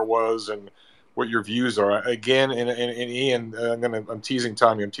webinar was, and what your views are. Again, and Ian, I'm teasing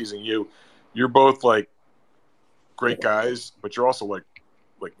Tommy, I'm teasing you. You're both like great guys, but you're also like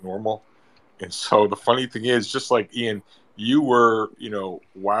normal. And so the funny thing is, just like Ian, you were,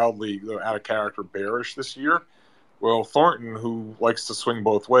 wildly out of character bearish this year. Well, Thornton, who likes to swing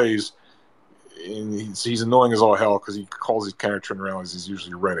both ways, and he's annoying as all hell because he calls these counter turnarounds. He's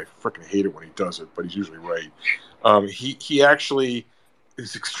usually right. I freaking hate it when he does it, but he's usually right. He actually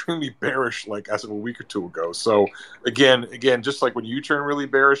is extremely bearish, like as of a week or two ago. So again, just like when you turn really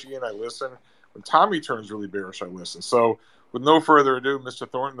bearish, Ian, I listen. When Tommy turns really bearish, I listen. So with no further ado, Mr.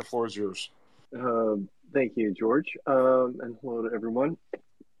 Thornton, the floor is yours. Thank you, George, and hello to everyone.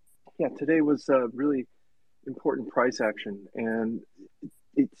 Yeah, today was a really important price action, and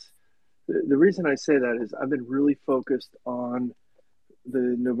it's the reason I say that is I've been really focused on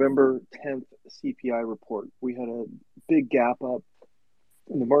the November 10th CPI report. We had a big gap up,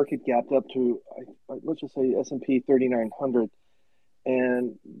 and the market gapped up to let's just say S&P 3900,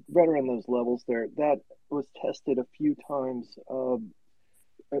 and right around those levels there. That was tested a few times,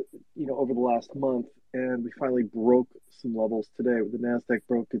 over the last month, and we finally broke some levels today. The Nasdaq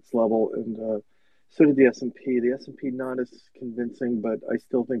broke its level, and so did the S&P. The S&P not as convincing, but I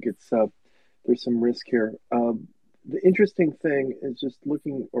still think it's there's some risk here. The interesting thing is just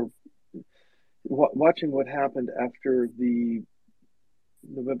looking or watching what happened after the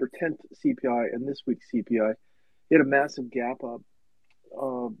November 10th CPI and this week's CPI. It had a massive gap up,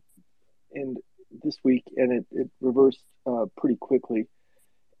 and this week, and it reversed pretty quickly.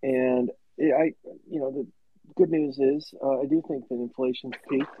 And the good news is I do think that inflation's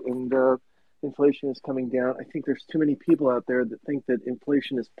peaked, and inflation is coming down. I think there's too many people out there that think that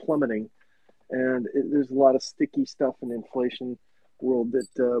inflation is plummeting, and there's a lot of sticky stuff in the inflation world that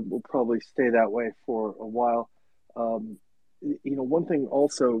will probably stay that way for a while. One thing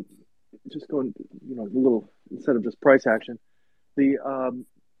also, just going, a little, instead of just price action, the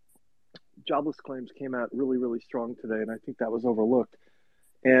jobless claims came out really, really strong today, and I think that was overlooked.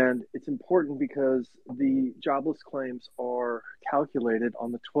 And it's important because the jobless claims are calculated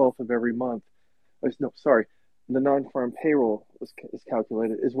on the 12th of every month. The non-farm payroll is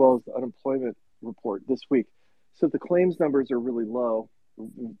calculated, as well as the unemployment report this week. So if the claims numbers are really low,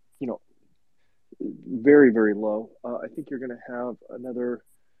 very, very low, I think you're going to have another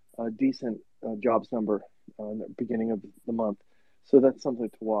decent jobs number in the beginning of the month. So that's something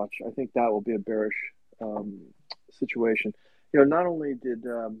to watch. I think that will be a bearish situation. Not only did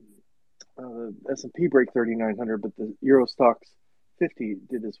S&P break 3,900, but the Euro Stoxx 50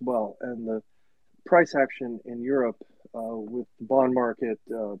 did as well. And the price action in Europe with the bond market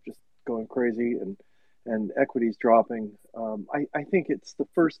just going crazy and equities dropping, I think it's the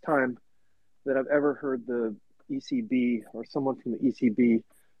first time that I've ever heard the ECB or someone from the ECB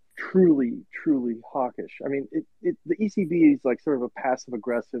truly, truly hawkish. I mean, the ECB is like sort of a passive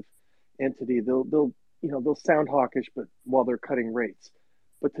aggressive entity. They'll sound hawkish, but while they're cutting rates.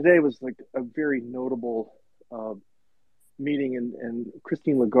 But today was like a very notable meeting, and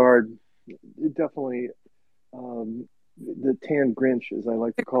Christine Lagarde, definitely the tan Grinch, as I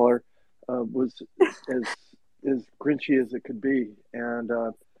like to call her, was as Grinchy as it could be. And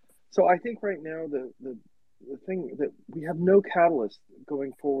so I think right now the thing that we have no catalyst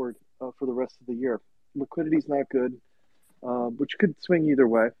going forward for the rest of the year. Liquidity's not good, which could swing either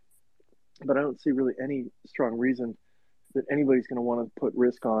way. But I don't see really any strong reason that anybody's going to want to put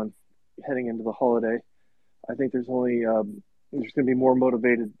risk on heading into the holiday. I think there's going to be more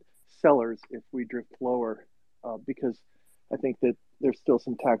motivated sellers if we drift lower, because I think that there's still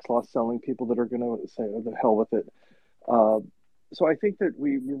some tax loss selling people that are going to say, "Oh, the hell with it." So I think that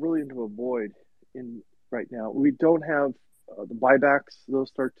we're really into a void right now. We don't have the buybacks; those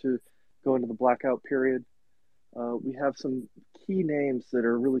start to go into the blackout period. We have some key names that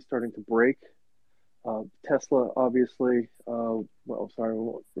are really starting to break. Tesla, obviously. I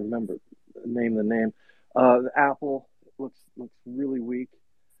won't name the name. The Apple looks really weak.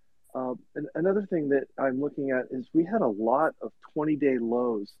 And another thing that I'm looking at is we had a lot of 20-day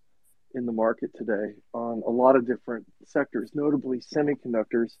lows in the market today on a lot of different sectors, notably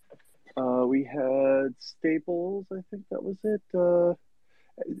semiconductors. We had staples, I think that was it.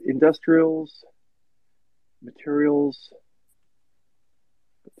 Industrials, materials,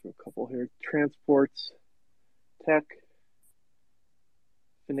 go through a couple here, transports, tech,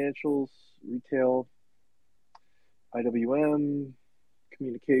 financials, retail, IWM,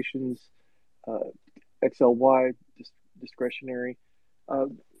 communications, XLY, discretionary.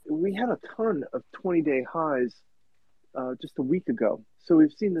 We had a ton of 20-day highs just a week ago. So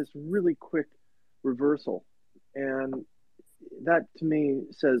we've seen this really quick reversal. And that to me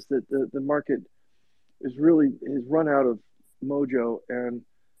says that the market has run out of mojo, and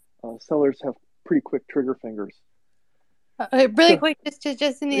sellers have pretty quick trigger fingers. Really quick,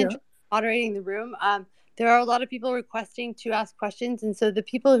 just in the interest of moderating the room, there are a lot of people requesting to ask questions, and so the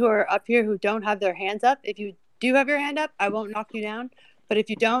people who are up here who don't have their hands up, if you do have your hand up, I won't knock you down, but if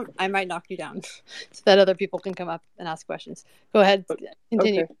you don't, I might knock you down, so that other people can come up and ask questions. Go ahead,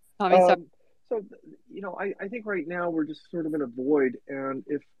 continue. Okay. So, I think right now we're just sort of in a void, and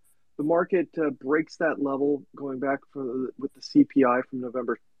if the market breaks that level, going back with the CPI from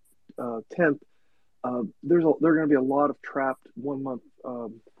November 10th, there are going to be a lot of trapped 1 month,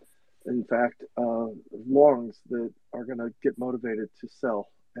 in fact, longs that are going to get motivated to sell.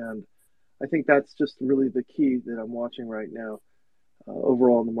 And I think that's just really the key that I'm watching right now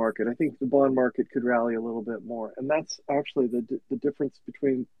overall in the market. I think the bond market could rally a little bit more. And that's actually the difference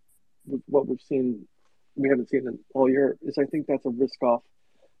between what we haven't seen in all year, is I think that's a risk-off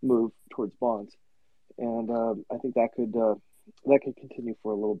move towards bonds. And I think that could continue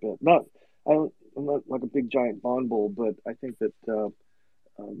for a little bit. I'm not like a big giant bond bull, but I think that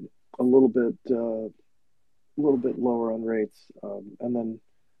a little bit lower on rates, and then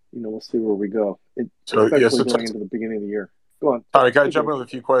we'll see where we go. Especially going into the beginning of the year. Go on. All right, can I jump in with a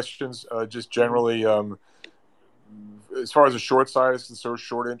few questions? Just generally, as far as the short side is concerned,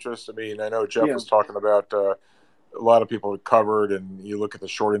 short interest. I mean, I know Jeff was talking about a lot of people had covered, and you look at the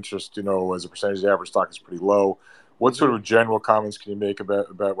short interest, as a percentage of the average stock is pretty low. What sort of general comments can you make about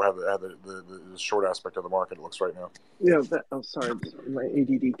how the short aspect of the market looks right now? Yeah, sorry, my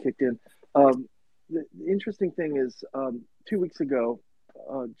ADD kicked in. The interesting thing is, 2 weeks ago,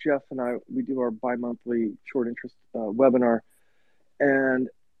 Jeff and we do our bi-monthly short interest webinar, and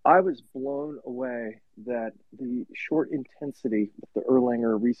I was blown away that the short intensity with the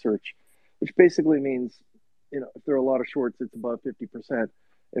Erlanger research, which basically means, if there are a lot of shorts, it's above 50%.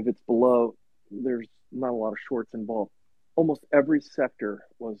 If it's below, there's not a lot of shorts involved. Almost every sector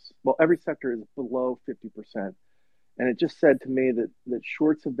is below 50%. And it just said to me that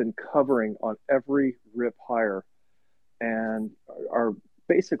shorts have been covering on every rip higher and are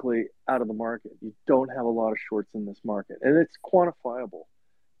basically out of the market. You don't have a lot of shorts in this market. And it's quantifiable.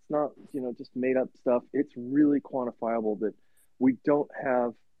 It's not, just made up stuff. It's really quantifiable that we don't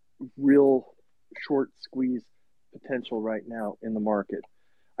have real short squeeze potential right now in the market.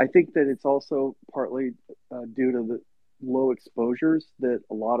 I think that it's also partly due to the low exposures that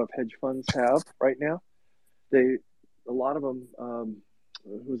a lot of hedge funds have right now. A lot of them,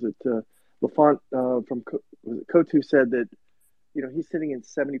 Lafont from Cotu said that, he's sitting in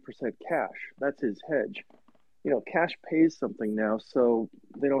 70% cash. That's his hedge. Cash pays something now, so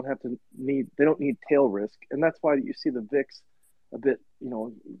they don't need tail risk. And that's why you see the VIX a bit,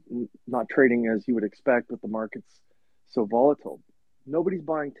 not trading as you would expect with the markets so volatile. Nobody's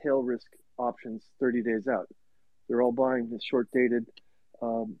buying tail risk options 30 days out. They're all buying the short dated,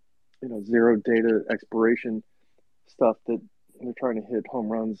 zero data expiration stuff that they're trying to hit home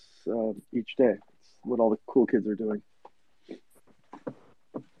runs each day. It's what all the cool kids are doing.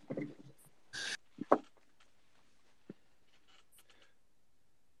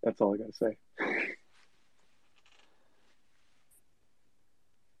 That's all I got to say.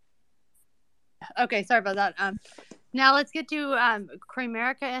 Okay, sorry about that. Now let's get to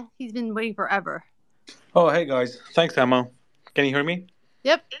Cramerica. He's been waiting forever. Oh, hey guys. Thanks, Emma. Can you hear me?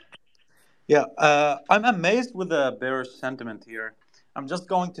 Yep. Yeah, I'm amazed with the bearish sentiment here. I'm just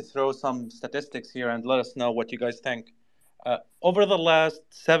going to throw some statistics here and let us know what you guys think. Over the last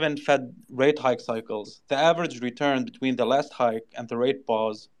 7 Fed rate hike cycles, the average return between the last hike and the rate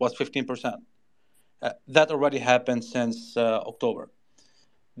pause was 15%. That already happened since October.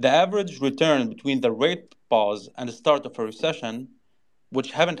 The average return between the rate pause and the start of a recession,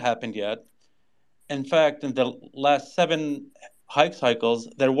 which haven't happened yet, in fact, in the last 7 hike cycles,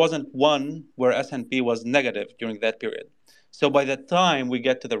 there wasn't one where S&P was negative during that period. So by the time we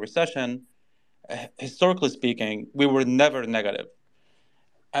get to the recession, historically speaking, we were never negative.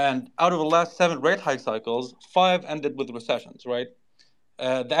 And out of the last 7 rate hike cycles, 5 ended with recessions, right?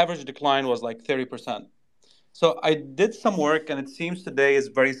 The average decline was like 30%. So I did some work, and it seems today is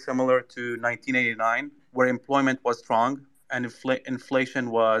very similar to 1989, where employment was strong and inflation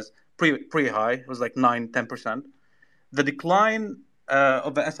was pretty high. It was like 9-10%. The decline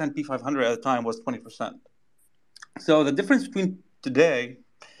of the S&P 500 at the time was 20%. So the difference between today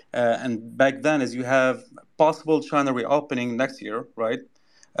And back then, as you have possible China reopening next year, right?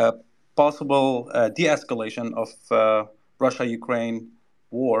 Possible de-escalation of Russia-Ukraine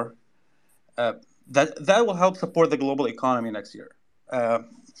war, that will help support the global economy next year.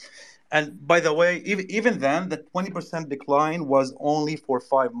 And by the way, even then, the 20% decline was only for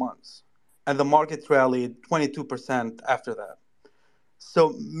 5 months, and the market rallied 22% after that.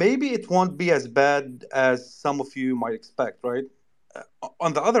 So maybe it won't be as bad as some of you might expect, right?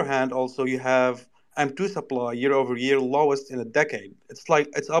 On the other hand, also you have M2 supply year over year lowest in a decade.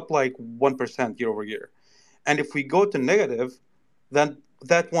 It's up like 1% year over year. And if we go to negative, then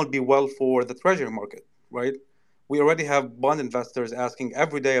that won't be well for the treasury market, right? We already have bond investors asking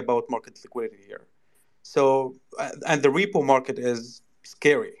every day about market liquidity here. So, and the repo market is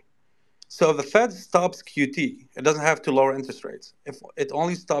scary. So if the Fed stops QT, it doesn't have to lower interest rates. If it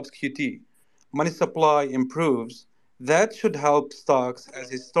only stops QT, money supply improves, that should help stocks as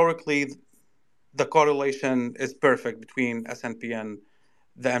historically the correlation is perfect between S&P and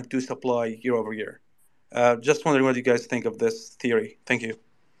the M2 supply year over year. Just wondering what you guys think of this theory. Thank you.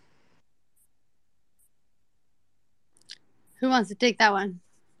 Who wants to take that one?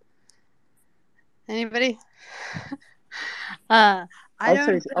 Anybody? I'll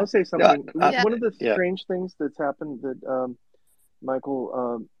say something. One of the strange things that's happened that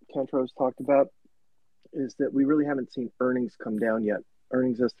Michael Kantrowitz talked about is that we really haven't seen earnings come down yet.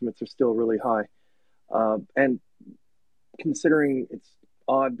 Earnings estimates are still really high. And considering it's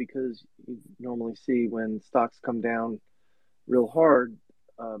odd because you normally see when stocks come down real hard,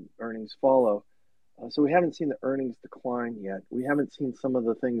 earnings follow. So we haven't seen the earnings decline yet. We haven't seen some of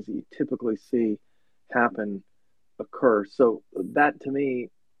the things that you typically see happen occur. So that to me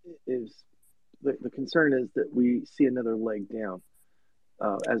is the concern is that we see another leg down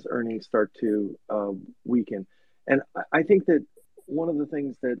as earnings start to weaken. And I think that one of the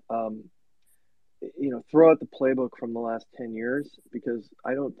things that throw out the playbook from the last 10 years, because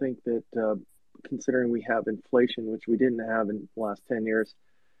I don't think that considering we have inflation, which we didn't have in the last 10 years,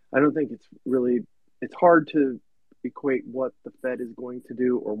 I don't think it's hard to equate what the Fed is going to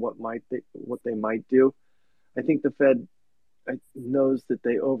do or what they might do. I think the Fed knows that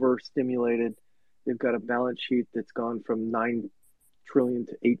they overstimulated. They've got a balance sheet that's gone from 9 trillion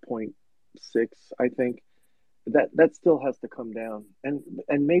to 8.6, I think. That still has to come down. And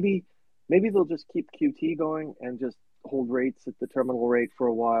maybe they'll just keep QT going and just hold rates at the terminal rate for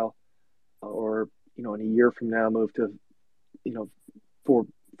a while, or in a year from now move to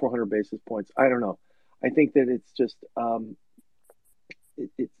 400 basis points. I don't know. I think that it's just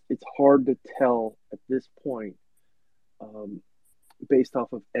it's hard to tell at this point based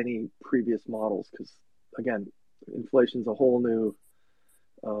off of any previous models, because again, inflation's a whole new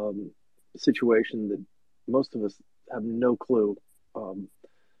situation that most of us have no clue of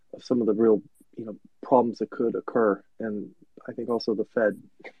some of the real problems that could occur, and I think also the Fed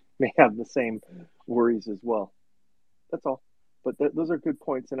may have the same worries as well. That's all. But those are good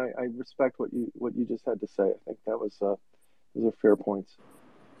points, and I respect what you just had to say. I think that was those are fair points.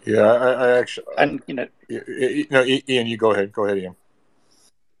 Yeah, I actually, and Ian, you go ahead. Go ahead, Ian.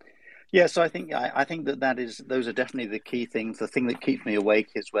 Yeah, so I think those are definitely the key things. The thing that keeps me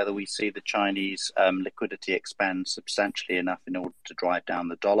awake is whether we see the Chinese liquidity expand substantially enough in order to drive down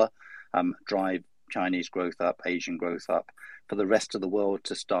the dollar, drive Chinese growth up, Asian growth up. For the rest of the world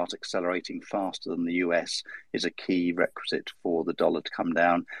to start accelerating faster than the US is a key requisite for the dollar to come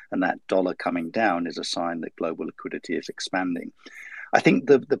down, and that dollar coming down is a sign that global liquidity is expanding. I think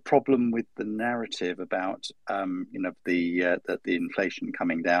the problem with the narrative about the inflation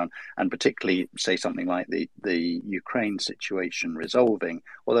coming down, and particularly say something like the Ukraine situation resolving,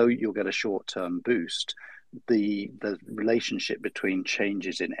 although you'll get a short-term boost, the relationship between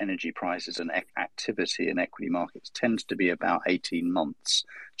changes in energy prices and activity in equity markets tends to be about 18 months.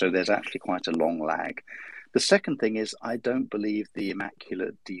 So there's actually quite a long lag. The second thing is I don't believe the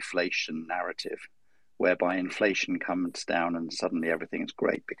immaculate deflation narrative, whereby inflation comes down and suddenly everything is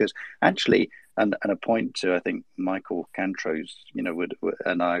great. Because actually, and a point to, I think, Michael Kantrowitz, would,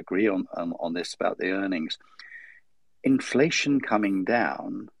 and I agree on this about the earnings, inflation coming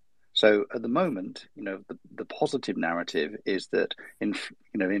down. So at the moment, the positive narrative is that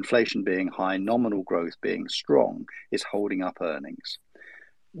inflation being high, nominal growth being strong is holding up earnings.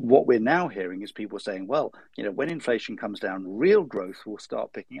 What we're now hearing is people saying, well, when inflation comes down, real growth will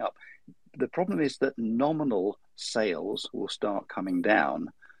start picking up. The problem is that nominal sales will start coming down,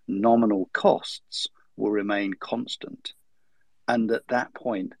 nominal costs will remain constant. And at that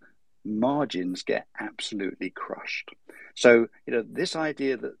point, margins get absolutely crushed. So, this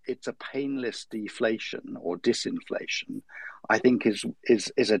idea that it's a painless deflation or disinflation, I think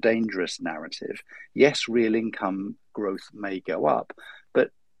is a dangerous narrative. Yes, real income growth may go up,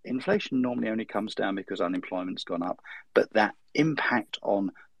 but inflation normally only comes down because unemployment's gone up. But that impact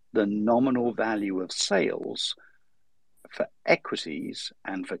on the nominal value of sales for equities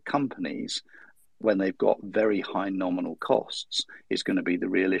and for companies when they've got very high nominal costs is going to be the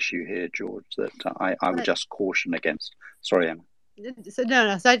real issue here, George, that I would just caution against. Sorry, Emma. So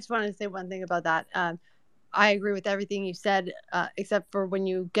I just wanted to say one thing about that. I agree with everything you said, except for when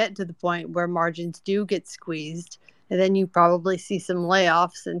you get to the point where margins do get squeezed, and then you probably see some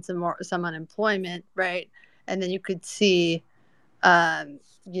layoffs and some unemployment, right? And then you could see,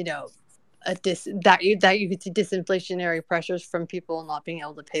 you know, that you could see disinflationary pressures from people not being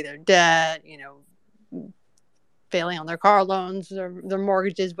able to pay their debt, you know, failing on their car loans or their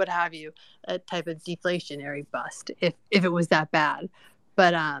mortgages, what have you, a type of deflationary bust if it was that bad.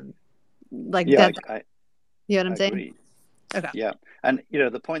 But like yeah, that, you know what I'm saying? Okay. Yeah, and you know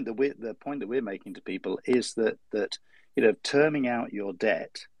the point that we're making to people is that you know terming out your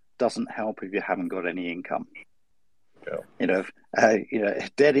debt doesn't help if you haven't got any income. Yeah. You know,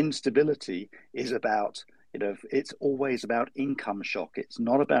 debt instability is about, you know, it's always about income shock. It's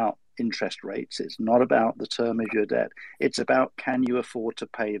not about interest rates. It's not about the term of your debt. It's about, can you afford to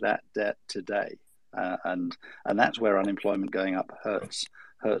pay that debt today? And that's where unemployment going up hurts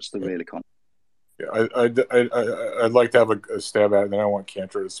the real economy. Yeah, I'd like to have a stab at it, and then I want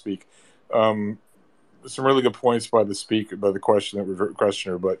Kantrowitz to speak. Some really good points by the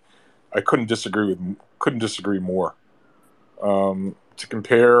questioner, but I couldn't disagree more. To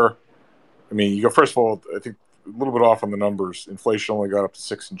compare, I mean, you go, first of all, I think a little bit off on the numbers. Inflation only got up to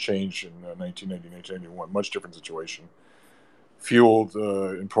 6 and change in 1990, 1991. Much different situation, fueled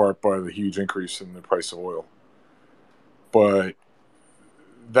in part by the huge increase in the price of oil. But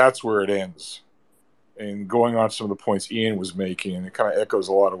that's where it ends. And going on to some of the points Ian was making, and it kind of echoes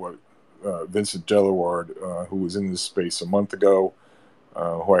a lot of what Vincent Delaward, who was in this space a month ago,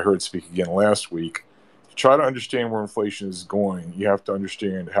 who I heard speak again last week. To try to understand where inflation is going, you have to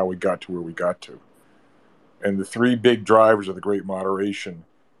understand how we got to where we got to. And the three big drivers of the Great Moderation: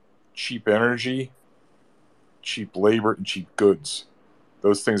 cheap energy, cheap labor, and cheap goods.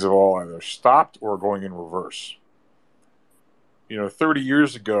 Those things have all either stopped or are going in reverse. You know, 30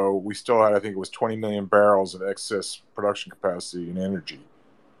 years ago, we still had, I think it was 20 million barrels of excess production capacity in energy.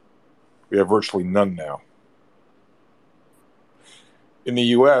 We have virtually none now. In the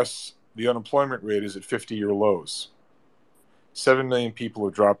U.S., the unemployment rate is at 50-year lows. 7 million people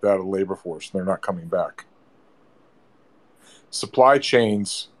have dropped out of the labor force, and they're not coming back. Supply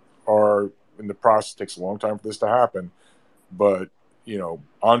chains are in the process. It takes a long time for this to happen, but, you know,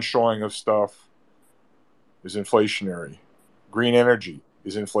 onshoring of stuff is inflationary. Green energy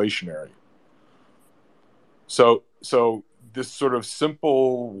is inflationary. So this sort of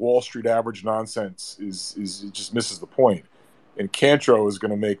simple Wall Street average nonsense is it just misses the point. And Kantrow is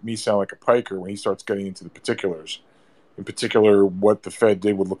going to make me sound like a piker when he starts getting into the particulars. In particular, what the Fed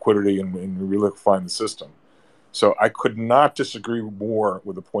did with liquidity and reliquefying the system. So I could not disagree more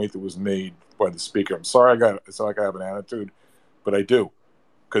with the point that was made by the speaker. I'm sorry it's not like I have an attitude, but I do,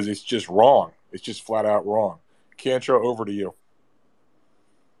 because it's just wrong. It's just flat out wrong. Kantrow, over to you.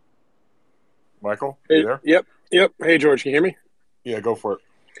 Michael, you there? Yep. Hey, George, can you hear me? Yeah, go for it.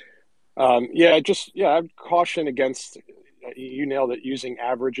 I'd caution against, you nailed it, using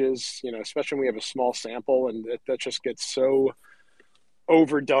averages, you know, especially when we have a small sample, and that just gets so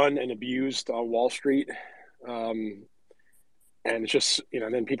overdone and abused on Wall Street. And it's just, you know,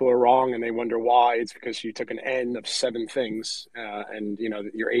 then people are wrong and they wonder why. It's because you took an N of 7 things, and, you know,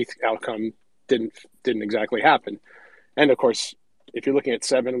 your 8th outcome didn't exactly happen. And of course, if you're looking at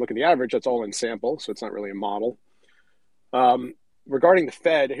 7 and look at the average, that's all in sample, so it's not really a model. Regarding the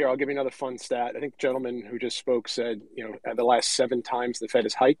Fed, here, I'll give you another fun stat. I think the gentleman who just spoke said, you know, at the last 7 times the Fed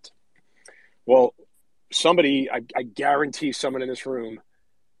has hiked. Well, somebody, I guarantee someone in this room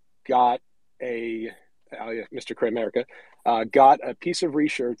got Mr. Kramerica, got a piece of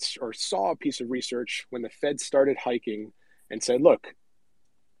research or saw a piece of research when the Fed started hiking and said, look,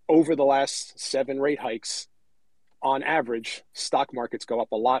 over the last 7 rate hikes, on average, stock markets go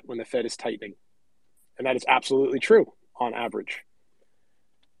up a lot when the Fed is tightening. And that is absolutely true on average.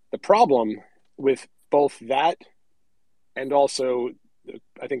 The problem with both that and also,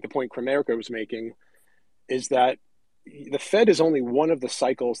 I think the point Kramerica was making, is that the Fed is only one of the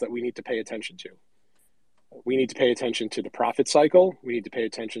cycles that we need to pay attention to. We need to pay attention to the profit cycle. We need to pay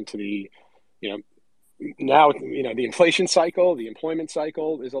attention to the, you know, now, you know, the inflation cycle, the employment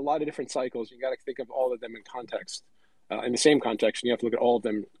cycle. There's a lot of different cycles. You got to think of all of them in context, in the same context, and you have to look at all of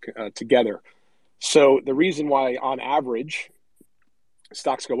them together. So the reason why, on average,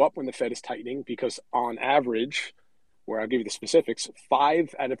 Stocks go up when the Fed is tightening because on average, where I'll give you the specifics,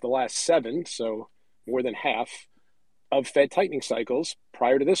 5 out of the last 7, so more than half of Fed tightening cycles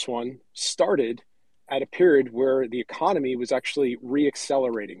prior to this one started at a period where the economy was actually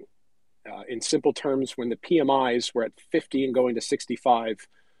reaccelerating. In simple terms, when the PMIs were at 50 and going to 65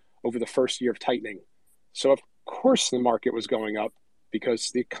 over the first year of tightening. So of course the market was going up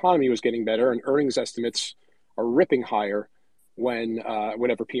because the economy was getting better and earnings estimates are ripping higher when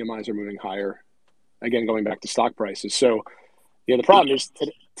whenever PMIs are moving higher. Again, going back to stock prices. So, the problem is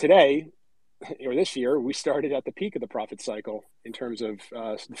today, or this year, we started at the peak of the profit cycle in terms of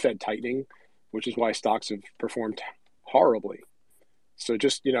the Fed tightening, which is why stocks have performed horribly. So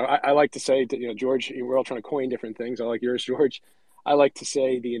just, I like to say that, George, we're all trying to coin different things. I like yours, George. I like to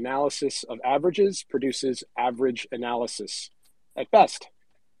say the analysis of averages produces average analysis at best.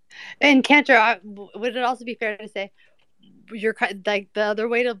 And Kantor, would it also be fair to say you're like the other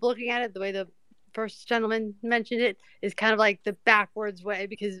way of looking at it, the way the first gentleman mentioned it, is kind of like the backwards way,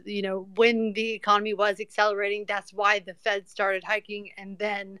 because when the economy was accelerating, that's why the Fed started hiking, and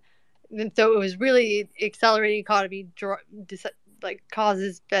so it was really accelerating economy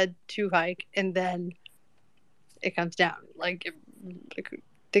causes Fed to hike, and then it comes down. Like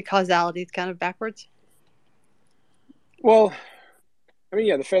the causality is kind of backwards. Well, I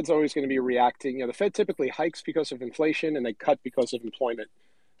mean, the Fed's always going to be reacting. The Fed typically hikes because of inflation and they cut because of employment.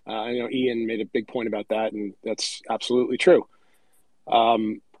 I know Ian made a big point about that, and that's absolutely true.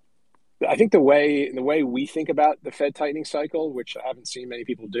 I think the way we think about the Fed tightening cycle, which I haven't seen many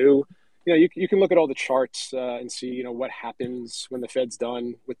people do, you can look at all the charts and see, what happens when the Fed's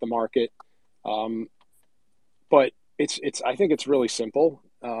done with the market. But I think it's really simple,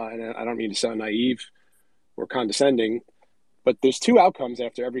 and I don't mean to sound naive or condescending, but there's 2 outcomes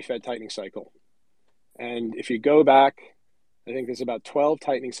after every Fed tightening cycle. And if you go back, I think there's about 12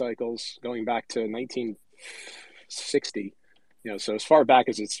 tightening cycles going back to 1960. So as far back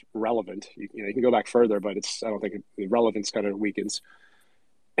as it's relevant, you can go back further, but I don't think the relevance kind of weakens.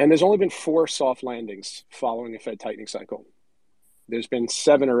 And there's only been 4 soft landings following a Fed tightening cycle. There's been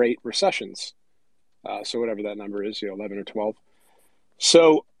 7 or 8 recessions. So whatever that number is, 11 or 12.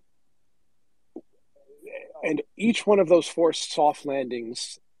 So, and each one of those 4 soft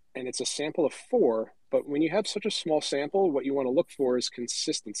landings, and it's a sample of 4, but when you have such a small sample, what you want to look for is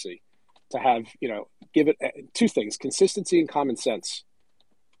consistency. To have, give it 2 things, consistency and common sense,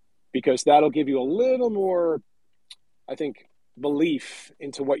 because that'll give you a little more, I think, belief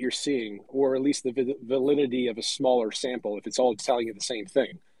into what you're seeing, or at least the validity of a smaller sample if it's all telling you the same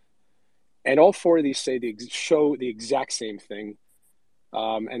thing. And all 4 of these show the exact same thing,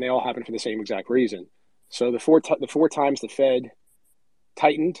 and they all happen for the same exact reason. So the 4 times the Fed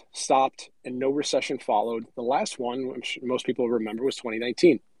tightened, stopped, and no recession followed. The last one, which most people remember, was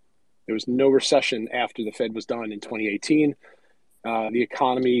 2019. There was no recession after the Fed was done in 2018. The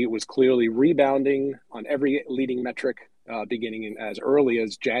economy was clearly rebounding on every leading metric beginning as early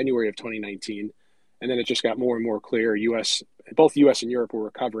as January of 2019. And then it just got more and more clear. Both US and Europe were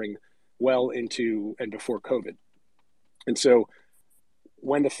recovering well into and before COVID. And so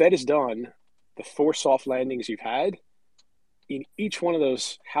when the Fed is done, the 4 soft landings you've had, in each one of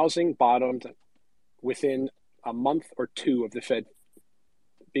those, housing bottomed within a month or 2 of the Fed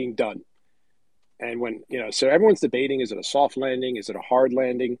being done. And when, so everyone's debating, is it a soft landing? Is it a hard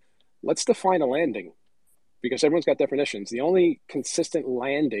landing? Let's define a landing, because everyone's got definitions. The only consistent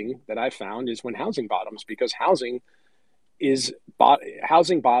landing that I found is when housing bottoms, because housing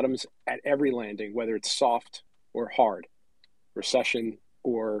bottoms at every landing, whether it's soft or hard, recession,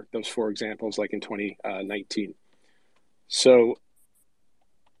 or those 4 examples like in 2019. So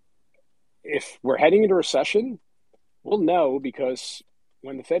if we're heading into recession, we'll know, because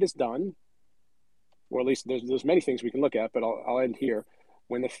when the Fed is done, or at least there's many things we can look at, but I'll end here.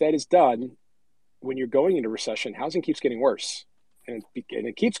 When the Fed is done, when you're going into recession, housing keeps getting worse. And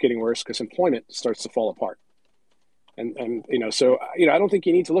it keeps getting worse because employment starts to fall apart. And so I don't think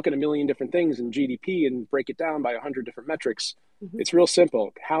you need to look at a million different things in GDP and break it down by 100 different metrics. Mm-hmm. It's real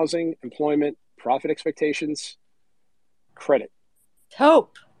simple: housing, employment, profit expectations, credit.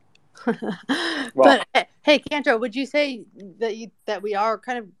 Hope. But hey, Kantor, would you say that we are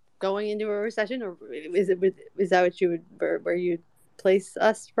kind of going into a recession, or is that what you would where you'd place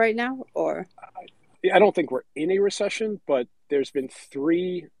us right now? Or I don't think we're in a recession, but there's been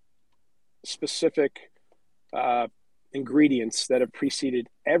 3 specific ingredients that have preceded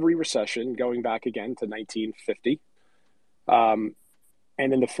every recession, going back again to 1950. And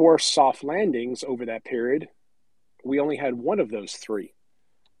in the 4 soft landings over that period, we only had one of those 3.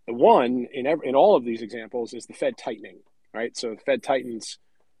 The one in all of these examples is the Fed tightening. right? So the Fed tightens,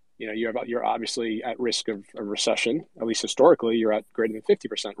 you're obviously at risk of a recession. At least historically, you're at greater than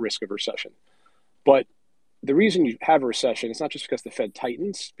 50% risk of recession. But the reason you have a recession is not just because the Fed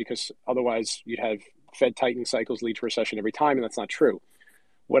tightens, because otherwise you'd have Fed tightening cycles lead to recession every time, and that's not true.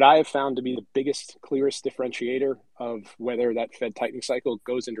 What I have found to be the biggest, clearest differentiator of whether that Fed tightening cycle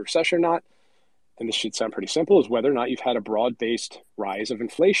goes into recession or not, and this should sound pretty simple, is whether or not you've had a broad-based rise of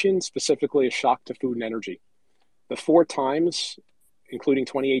inflation, specifically a shock to food and energy. The 4 times, including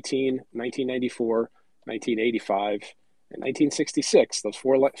 2018, 1994, 1985, and 1966, those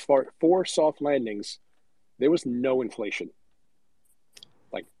four soft landings, there was no inflation,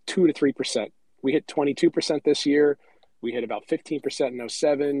 like 2 to 3%. We hit 22% this year. We hit about 15% in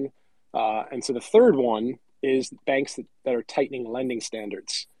 07. And so the third one is banks that are tightening lending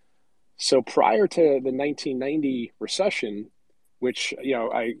standards. So prior to the 1990 recession, which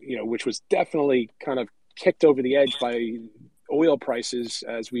was definitely kind of kicked over the edge by oil prices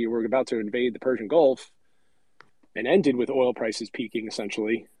as we were about to invade the Persian Gulf, and ended with oil prices peaking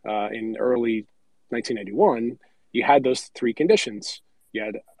essentially in early 1991, you had those 3 conditions. You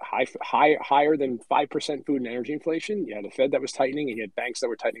had higher than 5% food and energy inflation. You had a Fed that was tightening, and you had banks that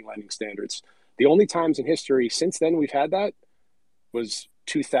were tightening lending standards. The only times in history since then we've had that was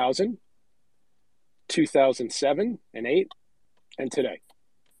 2000, 2007 and 8, and today.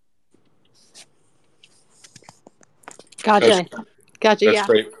 Gotcha. That's Yeah.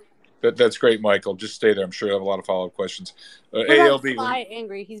 great. That's great, Michael. Just stay there. I'm sure you have a lot of follow-up questions. What about ALB. Sly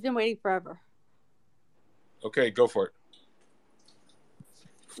angry? He's been waiting forever. Okay, go for it.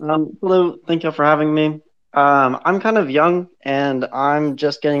 Hello, thank you for having me. I'm kind of young, and I'm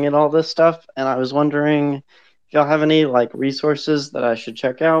just getting into all this stuff, and I was wondering if y'all have any resources that I should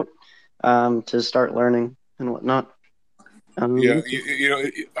check out to start learning and whatnot. Yeah,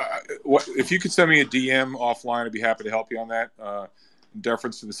 if you could send me a DM offline, I'd be happy to help you on that. In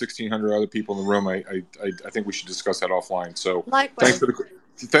deference to the 1,600 other people in the room, I think we should discuss that offline. So likewise. Thanks for the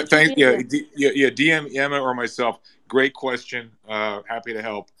DM Emma or myself. Great question. Happy to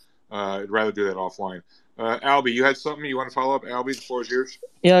help. I'd rather do that offline. Albie, you had something you want to follow up? Albie, the floor is yours.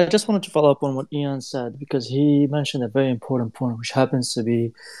 Yeah, I just wanted to follow up on what Ian said, because he mentioned a very important point, which happens to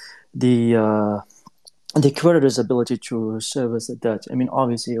be the creditor's ability to service the debt. I mean,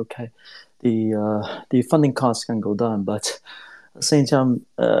 obviously, okay, the funding costs can go down, but at the same time,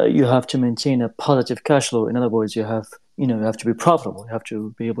 you have to maintain a positive cash flow. In other words, you have to be profitable. You have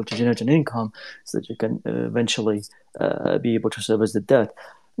to be able to generate an income so that you can eventually be able to service the debt.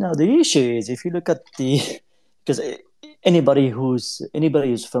 Now, the issue is, if you look at because anybody who's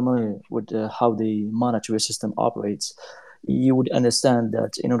familiar with how the monetary system operates, you would understand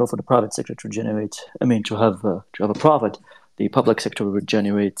that in order for the private sector to have a profit, the public sector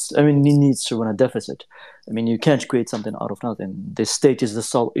needs to run a deficit. I mean, you can't create something out of nothing. The state is the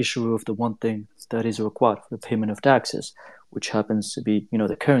sole issuer of the one thing that is required for the payment of taxes, which happens to be,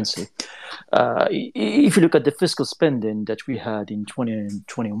 the currency. If you look at the fiscal spending that we had in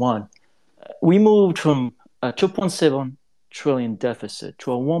 2021, we moved from a 2.7 trillion deficit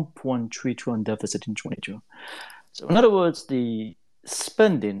to a 1.3 trillion deficit in 22. So in other words, the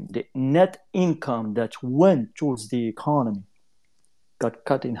spending, the net income that went towards the economy got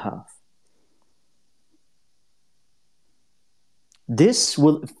cut in half. This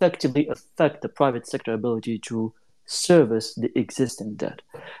will effectively affect the private sector ability to service the existing debt,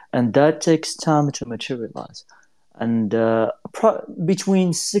 and that takes time to materialize, and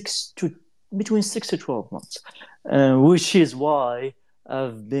between 6 to 12 months, which is why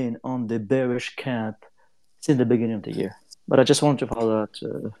I've been on the bearish camp since the beginning of the year. But I just wanted to follow that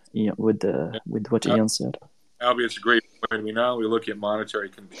with what Ian said. Albie, it's a great point. We not only look at monetary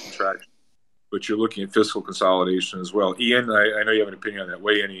contraction, but you're looking at fiscal consolidation as well. Ian, I know you have an opinion on that.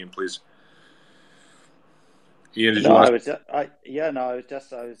 Weigh in, Ian, please. Ian, did you want to... I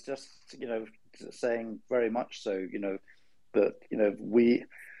was just saying very much so, that,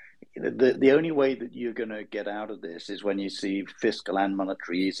 the only way that you're going to get out of this is when you see fiscal and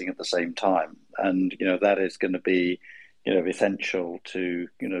monetary easing at the same time. And, that is going to be, essential to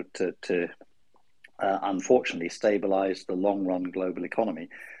unfortunately stabilize the long run global economy.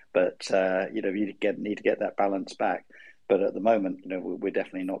 But, you need to get that balance back. But at the moment, we're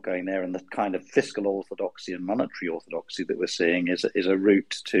definitely not going there. And the kind of fiscal orthodoxy and monetary orthodoxy that we're seeing is a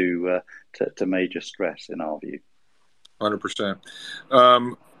route to major stress, in our view. 100%.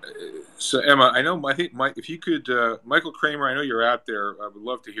 So Emma, I think Mike, if you could, Michael Kramer, I know you're out there. I would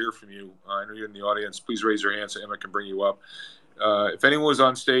love to hear from you. I know you're in the audience. Please raise your hand so Emma can bring you up. If anyone was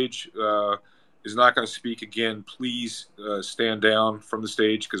on stage is not going to speak again, please stand down from the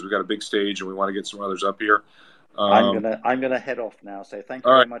stage, because we've got a big stage and we want to get some others up here. I'm gonna head off now. So thank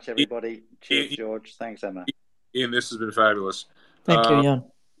you very much, everybody. Cheers, George. Thanks, Emma. Ian, this has been fabulous. Thank you, Ian.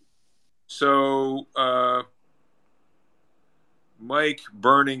 So, Mike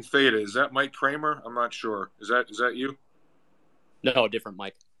Burning Theta, is that Mike Kramer? I'm not sure. Is that you? No, different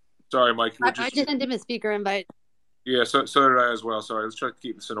Mike. Sorry, Mike. I just sent him a speaker invite. Yeah, so did I as well. Sorry, let's try to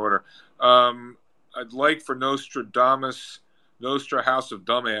keep this in order. I'd like for Nostra House of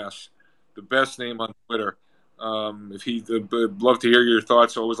Dumbass, the best name on Twitter. If he'd love to hear your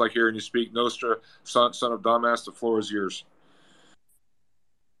thoughts. I always like hearing you speak. Nostra, son of Dumbass, the floor is yours.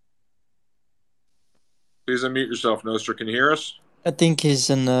 Please unmute yourself, Nostra. Can you hear us? I think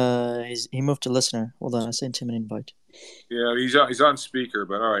he moved to listener. Hold on, I sent him an invite. Yeah, he's on speaker,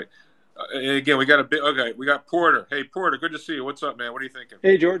 but all right. And again, we got we got Porter. Hey, Porter, good to see you. What's up, man? What are you thinking?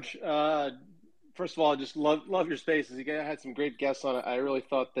 Hey, George. First of all, I just love your spaces. You guys had some great guests on it. I really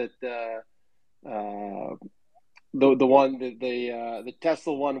thought that the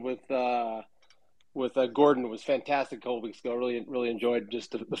Tesla one with Gordon was fantastic a couple weeks ago. Really enjoyed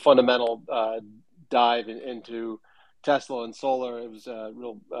just the fundamental dive into Tesla and solar. It was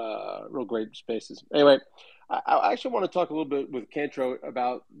real great spaces. Anyway, I actually want to talk a little bit with Kantro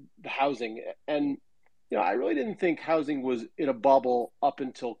about the housing. And, I really didn't think housing was in a bubble up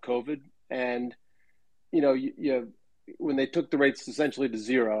until COVID. And, when they took the rates essentially to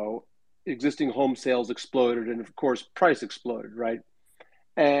zero, existing home sales exploded. And of course, price exploded, right?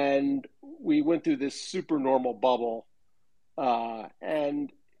 And we went through this super normal bubble.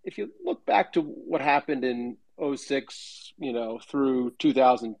 And if you look back to what happened in 2006, through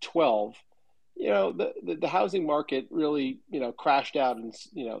 2012, the housing market really, crashed out in,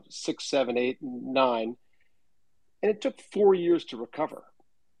 6, 7, 8, and 9, and it took 4 years to recover.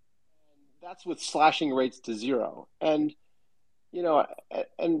 And that's with slashing rates to zero. And,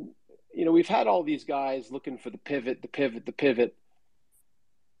 we've had all these guys looking for the pivot.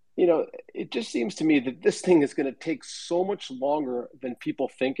 It just seems to me that this thing is going to take so much longer than people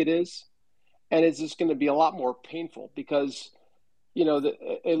think it is. And it's just going to be a lot more painful because,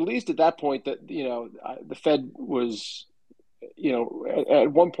 at least at that point that, the Fed was,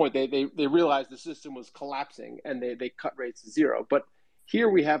 at one point they realized the system was collapsing and they cut rates to zero. But here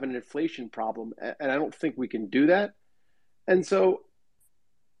we have an inflation problem, and I don't think we can do that. And so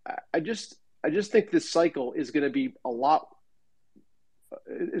I just think this cycle is going to be a lot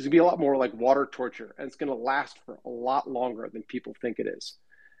more like water torture, and it's going to last for a lot longer than people think it is.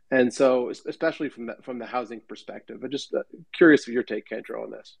 And so, especially from the housing perspective, I'm just curious of your take, Kantro,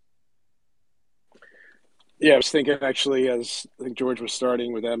 on this. Yeah, I was thinking actually, as I think George was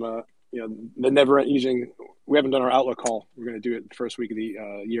starting with Emma, we haven't done our outlook call. We're going to do it the first week of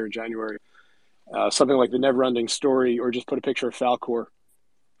the year in January. Something like the never-ending story, or just put a picture of Falcor.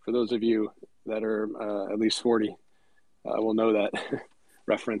 For those of you that are at least 40, will know that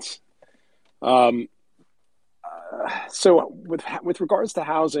reference. So with regards to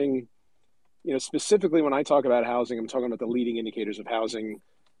housing, specifically when I talk about housing, I'm talking about the leading indicators of housing,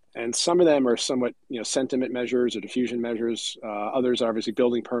 and some of them are somewhat, sentiment measures or diffusion measures. Others are obviously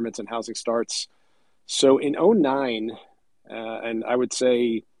building permits and housing starts. So in 2009, and I would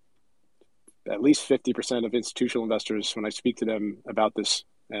say at least 50% of institutional investors, when I speak to them about this,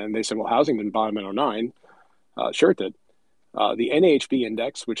 and they said, well, housing didn't bottom in 2009. Sure it did. The NAHB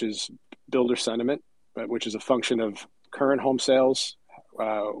index, which is builder sentiment, which is a function of current home sales,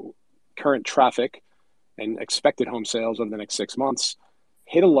 current traffic, and expected home sales over the next 6 months,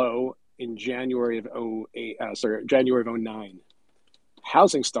 hit a low in January of 2009.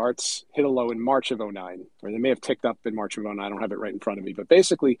 Housing starts hit a low in March of 2009, or they may have ticked up in March of 2009. I don't have it right in front of me, but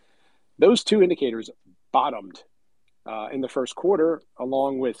basically, those two indicators bottomed in the first quarter,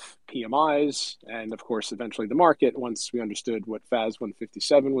 along with PMIs, and of course, eventually the market, once we understood what FAS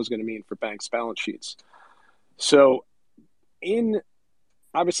 157 was going to mean for banks' balance sheets. So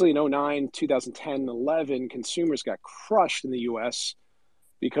obviously in 2009, 2010, 11, consumers got crushed in the U.S.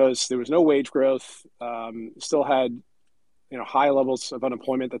 because there was no wage growth, still had high levels of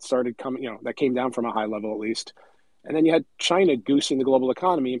unemployment that started coming, that came down from a high level at least. And then you had China goosing the global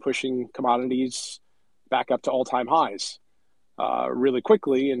economy and pushing commodities back up to all-time highs really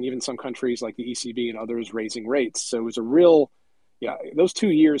quickly, and even some countries like the ECB and others raising rates. So it was those 2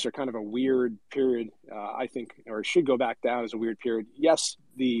 years are kind of a weird period, I think, or should go back down as a weird period. Yes,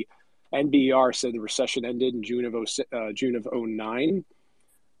 the NBER said the recession ended in June of 2009.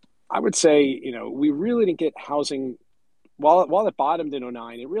 I would say, we really didn't get housing, while it bottomed in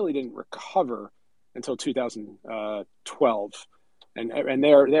 2009, it really didn't recover until 2012. And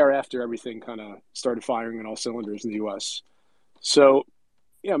thereafter, everything kind of started firing on all cylinders in the U.S. So,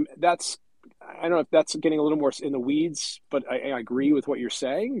 that's I don't know if that's getting a little more in the weeds, but I agree with what you're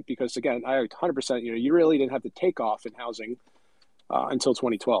saying because, again, I 100%, you really didn't have to take off in housing until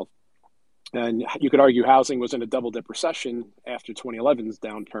 2012. And you could argue housing was in a double dip recession after 2011's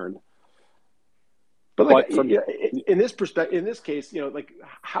downturn. But like in this perspective, in this case, like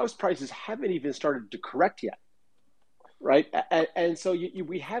house prices haven't even started to correct yet, right? And so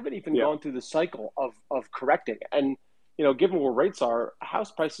we haven't even gone through the cycle of correcting. And given where rates are,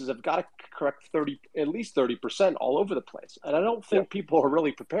 house prices have got to correct at least 30% all over the place. And I don't think people are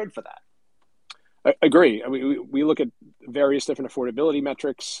really prepared for that. I agree. I mean, we look at various different affordability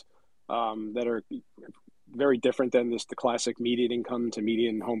metrics that are very different than the classic median income to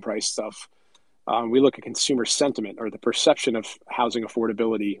median home price stuff. We look at consumer sentiment or the perception of housing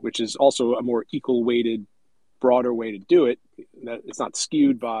affordability, which is also a more equal weighted, broader way to do it. That it's not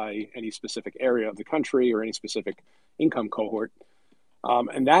skewed by any specific area of the country or any specific income cohort.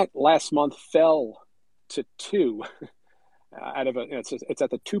 And that last month fell to 2 out of it's at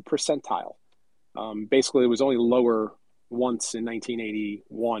the 2 percentile. Basically, it was only lower once in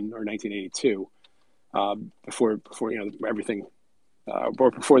 1981 or 1982 before everything.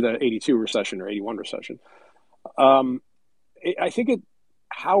 Or before the 82 recession or 81 recession. I think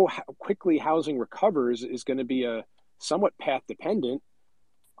how quickly housing recovers is going to be a somewhat path dependent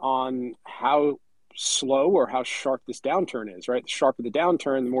on how slow or how sharp this downturn is, right? The sharper the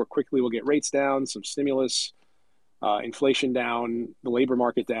downturn, the more quickly we'll get rates down, some stimulus, inflation down, the labor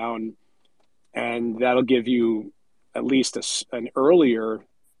market down, and that'll give you at least an earlier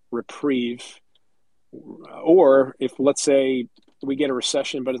reprieve. Or if, let's say, we get a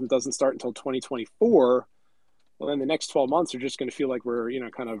recession, but it doesn't start until 2024, well, then the next 12 months are just going to feel like we're,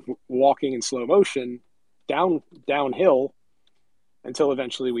 kind of walking in slow motion downhill until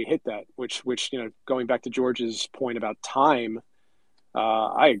eventually we hit that, which, going back to George's point about time,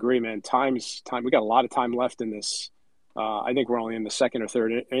 I agree, man. Time. We got a lot of time left in this. I think we're only in the second or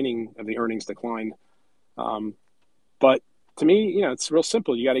third inning of the earnings decline. But to me, it's real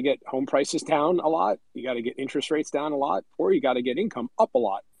simple. You got to get home prices down a lot. You got to get interest rates down a lot, or you got to get income up a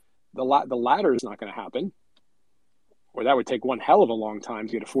lot. The latter is not going to happen, or that would take one hell of a long time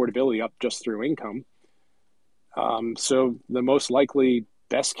to get affordability up just through income. So the most likely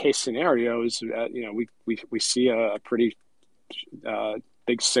best case scenario is, we see a pretty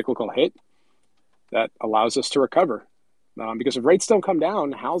big cyclical hit that allows us to recover. Because if rates don't come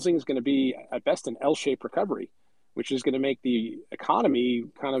down, housing is going to be at best an L-shaped recovery, which is going to make the economy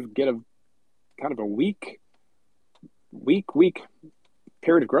kind of get a weak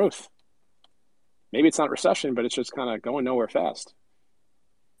period of growth. Maybe it's not recession, but it's just kind of going nowhere fast.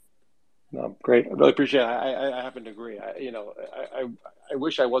 No, great. I really appreciate it. I happen to agree. I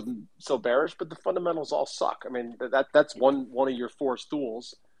wish I wasn't so bearish, but the fundamentals all suck. I mean, that's one of your 4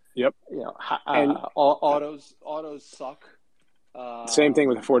 stools. Yep. And autos suck. Same thing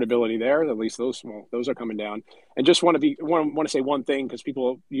with affordability there. At least those are coming down. And just want to say one thing, because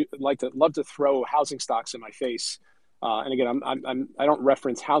people love to throw housing stocks in my face. And again, I don't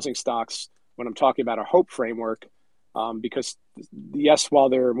reference housing stocks when I'm talking about our HOPE framework, because yes, while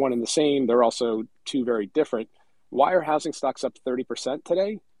they're one and the same, they're also 2 very different. Why are housing stocks up 30%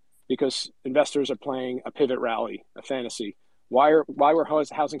 today? Because investors are playing a pivot rally, a fantasy. Why were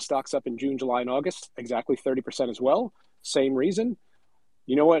housing stocks up in June, July, and August? Exactly 30% as well. Same reason.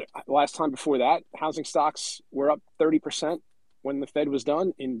 You know what? Last time before that, housing stocks were up 30% when the Fed was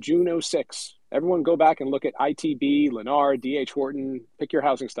done in June 06. Everyone go back and look at ITB, Lennar, DH Horton, pick your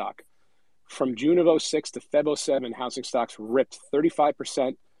housing stock. From June of 06 to Feb 07, housing stocks ripped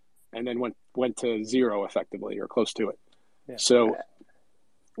 35% and then went to zero effectively, or close to it. Yeah. So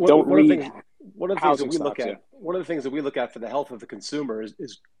one of the things that we look at for the health of the consumer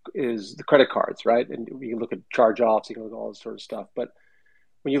is the credit cards, right? And we can look at charge-offs, you can look at all this sort of stuff. But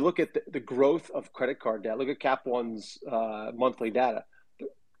when you look at the growth of credit card debt, look at Cap One's monthly data.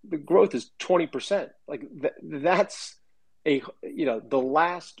 The growth is 20%. Like that's the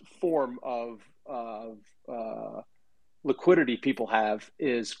last form of liquidity people have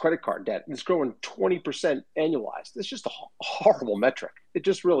is credit card debt, and it's growing 20% annualized. It's just a horrible metric. It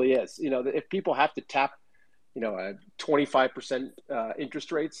just really is. If people have to tap, 25%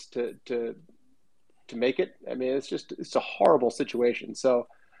 interest rates to make it, I mean, it's a horrible situation. So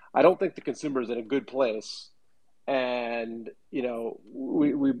I don't think the consumer is in a good place. And we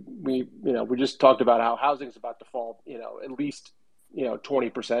just talked about how housing's about to fall, at least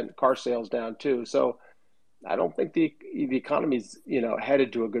 20%. Car sales down too. So I don't think the economy's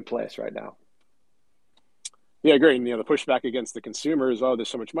headed to a good place right now. Yeah, I agree. And, the pushback against the consumers, there's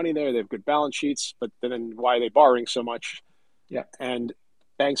so much money there, they have good balance sheets, but then why are they borrowing so much? Yeah. And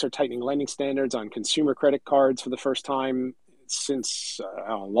banks are tightening lending standards on consumer credit cards for the first time since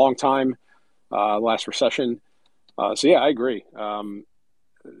a long time, last recession. So yeah, I agree.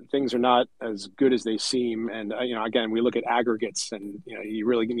 Things are not as good as they seem, and again, we look at aggregates, and you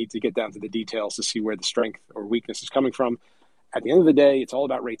really need to get down to the details to see where the strength or weakness is coming from. At the end of the day, it's all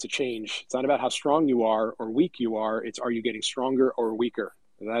about rates of change. It's not about how strong you are or weak you are. It's, are you getting stronger or weaker?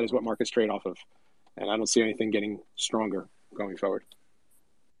 And that is what markets trade off of, and I don't see anything getting stronger going forward.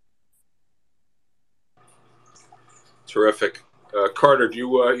 Terrific. Carter, do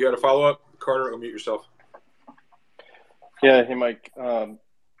you had a follow-up? Carter, unmute yourself. Yeah. Hey, Mike.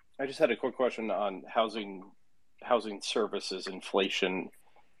 I just had a quick question on housing services inflation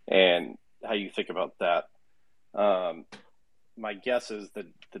and how you think about that. My guess is that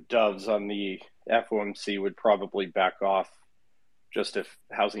the doves on the FOMC would probably back off just if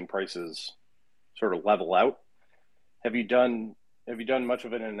housing prices sort of level out. Have you done much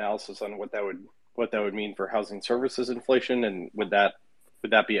of an analysis on what that would mean for housing services inflation, and would that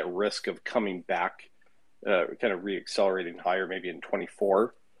be at risk of coming back, kind of reaccelerating higher maybe in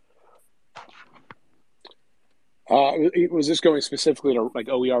 24? Was this going specifically to like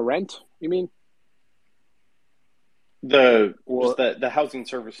OER rent, you mean? The housing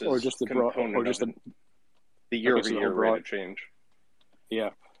services, or just the component, or just the year-over-year rate of change. Yeah,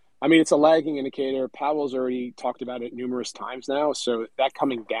 I mean, it's a lagging indicator. Powell's already talked about it numerous times now. So that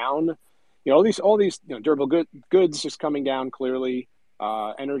coming down, all these durable goods just coming down clearly.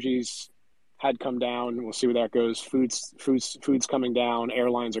 Energies had come down. We'll see where that goes. Foods coming down.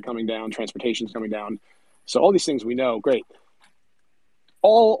 Airlines are coming down. Transportation's coming down. So all these things we know, great.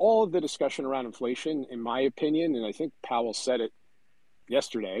 All of the discussion around inflation, in my opinion, and I think Powell said it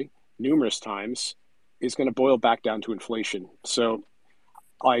yesterday numerous times, is going to boil back down to inflation. So,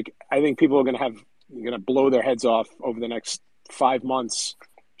 I think people are going to blow their heads off over the next 5 months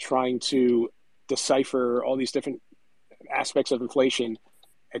trying to decipher all these different aspects of inflation.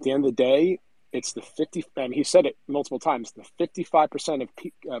 At the end of the day, it's the 50, and he said it multiple times, the 55%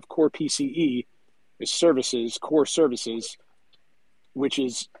 of core PCE is services, core services, which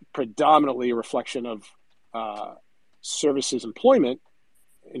is predominantly a reflection of services employment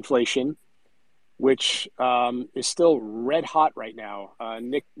inflation, which is still red hot right now.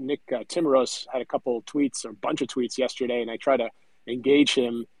 Nick Timmeros had a couple tweets, or a bunch of tweets yesterday, and I tried to engage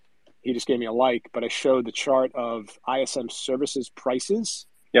him. He just gave me a like, but I showed the chart of ISM services prices.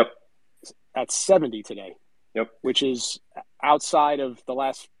 Yep. At 70 today. Yep. Which is outside of the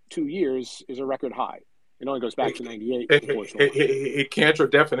last 2 years is a record high. It only goes back to 98. Hey,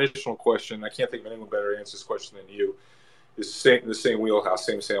 Kantrowitz, definitional question. I can't think of anyone better to answer this question than you. It's the same wheelhouse,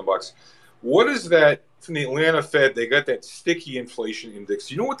 same sandbox. What is that from the Atlanta Fed? They got that sticky inflation index.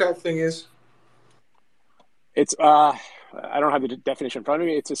 Do you know what that thing is? It's I don't have the definition in front of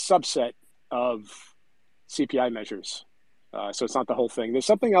me. It's a subset of CPI measures. So it's not the whole thing. There's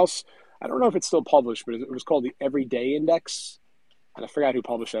something else. I don't know if it's still published, but it was called the Everyday Index. And I forgot who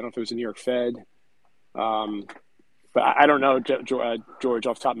published it. I don't know if it was the New York Fed. But I don't know, George,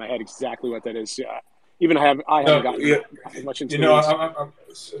 off the top of my head, exactly what that is. Even I haven't gotten much into it.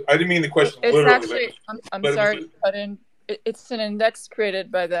 I didn't mean the question it's literally. Actually, I'm sorry to cut in. It's an index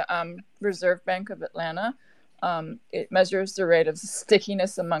created by the Reserve Bank of Atlanta. It measures the rate of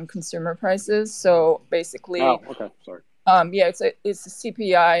stickiness among consumer prices. So basically, okay, sorry. It's a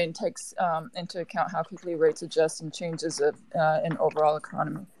CPI and takes into account how quickly rates adjust and changes of an overall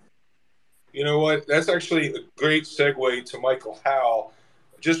economy. You know what? That's actually a great segue to Michael Howell.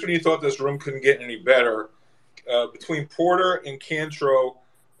 Just when you thought this room couldn't get any better, between Porter and Kantrowitz,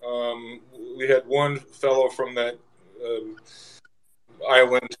 we had one fellow from that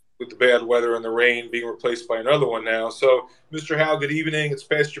island with the bad weather and the rain being replaced by another one now. So, Mr. Howell, good evening. It's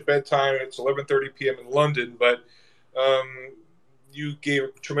past your bedtime. It's 11:30 p.m. in London, but you gave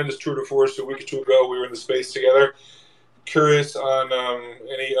a tremendous tour de force a week or two ago. We were in the space together. Curious on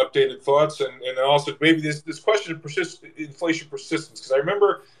any updated thoughts, and also maybe this question of inflation persistence, because I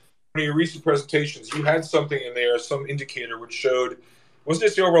remember in your recent presentations you had something in there, some indicator which showed, it wasn't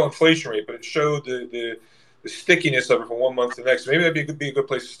just the overall inflation rate, but it showed the stickiness of it from 1 month to the next. Maybe that'd be a good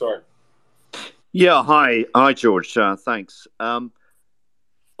place to start. Yeah, hi George, thanks. On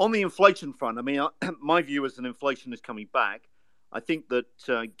the inflation front, I mean, my view is that inflation is coming back. I think that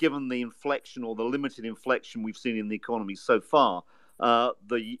given the inflection or the limited inflection we've seen in the economy so far,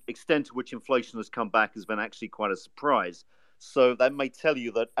 the extent to which inflation has come back has been actually quite a surprise. So that may tell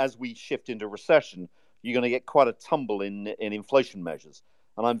you that as we shift into recession, you're going to get quite a tumble in inflation measures.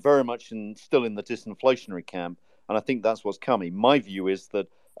 And I'm very much still in the disinflationary camp, and I think that's what's coming. My view is that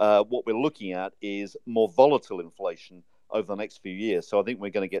what we're looking at is more volatile inflation over the next few years. So I think we're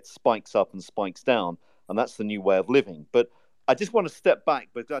going to get spikes up and spikes down, and that's the new way of living. But I just want to step back,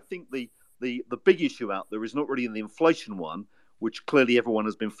 because I think the big issue out there is not really the inflation one, which clearly everyone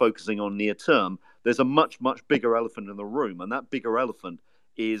has been focusing on near term. There's a much, much bigger elephant in the room, and that bigger elephant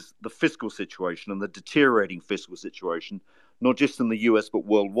is the fiscal situation and the deteriorating fiscal situation, not just in the US, but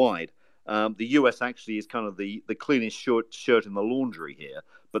worldwide. The US actually is kind of the cleanest shirt in the laundry here,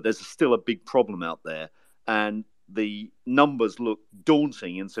 but there's still a big problem out there. And the numbers look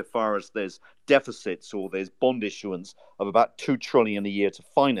daunting insofar as there's deficits or there's bond issuance of about $2 trillion a year to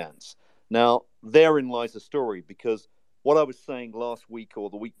finance. Now, therein lies the story, because what I was saying last week or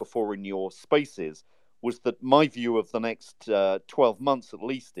the week before in your spaces was that my view of the next 12 months at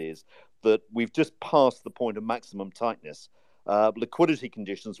least is that we've just passed the point of maximum tightness. Liquidity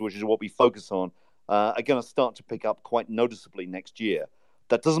conditions, which is what we focus on, are going to start to pick up quite noticeably next year.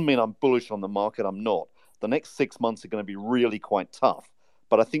 That doesn't mean I'm bullish on the market. I'm not. The next 6 months are going to be really quite tough.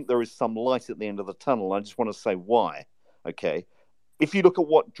 But I think there is some light at the end of the tunnel. I just want to say why. Okay. If you look at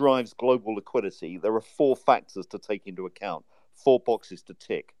what drives global liquidity, there are 4 factors to take into account, 4 boxes to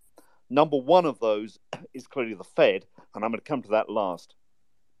tick. Number one of those is clearly the Fed, and I'm going to come to that last.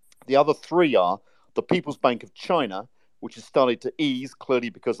 The other 3 are the People's Bank of China, which has started to ease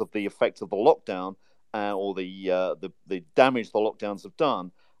clearly because of the effects of the lockdown or the damage the lockdowns have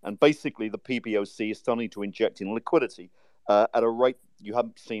done. And basically, the PBOC is starting to inject in liquidity at a rate you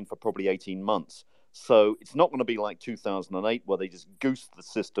haven't seen for probably 18 months. So it's not going to be like 2008 where they just goosed the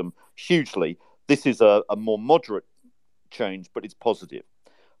system hugely. This is a more moderate change, but it's positive.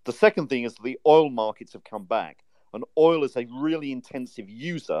 The second thing is the oil markets have come back, and oil is a really intensive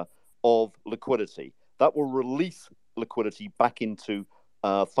user of liquidity. That will release liquidity back into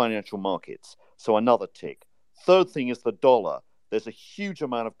financial markets. So another tick. Third thing is the dollar. There's a huge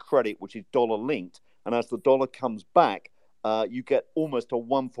amount of credit which is dollar linked, and as the dollar comes back, you get almost a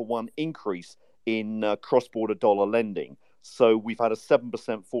 1-for-1 increase in cross-border dollar lending. So we've had a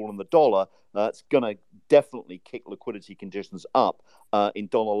 7% fall in the dollar. It's going to definitely kick liquidity conditions up in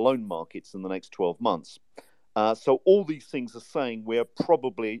dollar loan markets in the next 12 months. So all these things are saying we're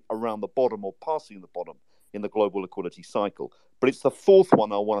probably around the bottom or passing the bottom in the global liquidity cycle. But it's the fourth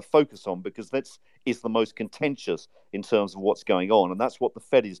one I want to focus on, because that is the most contentious in terms of what's going on, and that's what the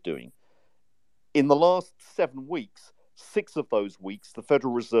Fed is doing. In the last 7 weeks, 6 of those weeks, the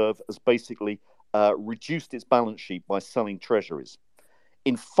Federal Reserve has basically reduced its balance sheet by selling treasuries.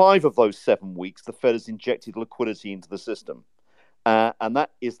 In 5 of those 7 weeks, the Fed has injected liquidity into the system. And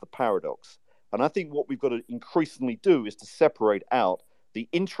that is the paradox. And I think what we've got to increasingly do is to separate out the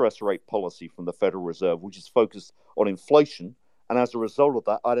interest rate policy from the Federal Reserve, which is focused on inflation. And as a result of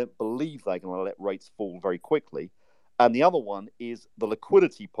that, I don't believe they're going to let rates fall very quickly. And the other one is the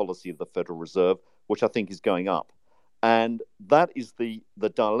liquidity policy of the Federal Reserve, which I think is going up. And that is the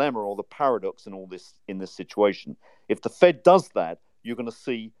dilemma or the paradox in all this, in this situation. If the Fed does that, you're going to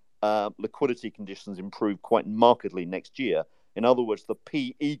see liquidity conditions improve quite markedly next year. In other words, the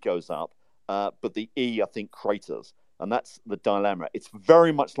PE goes up, but the E, I think, craters. And that's the dilemma. It's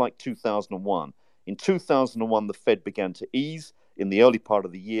very much like 2001. In 2001, the Fed began to ease in the early part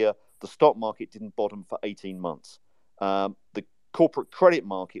of the year. The stock market didn't bottom for 18 months. The corporate credit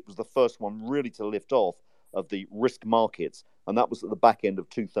market was the first one really to lift off of the risk markets, and that was at the back end of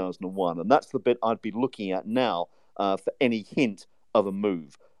 2001. And that's the bit I'd be looking at now for any hint of a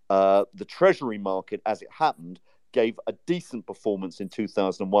move. The Treasury market, as it happened, gave a decent performance in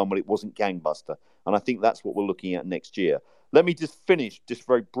 2001 when it wasn't gangbuster. And I think that's what we're looking at next year. Let me just finish just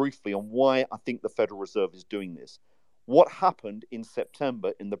very briefly on why I think the Federal Reserve is doing this. What happened in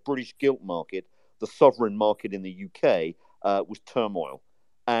September in the British gilt market, the sovereign market in the UK, was turmoil.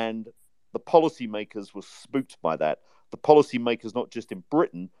 And the policymakers were spooked by that. The policymakers, not just in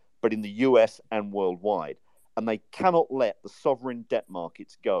Britain, but in the US and worldwide. And they cannot let the sovereign debt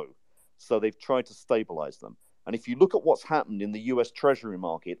markets go. So they've tried to stabilize them. And if you look at what's happened in the US Treasury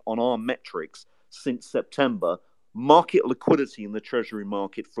market on our metrics since September, market liquidity in the Treasury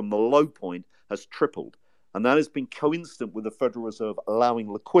market from the low point has tripled. And that has been coincident with the Federal Reserve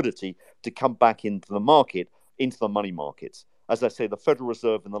allowing liquidity to come back into the market, into the money markets. As I say, the Federal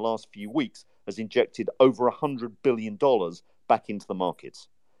Reserve in the last few weeks has injected over $100 billion back into the markets.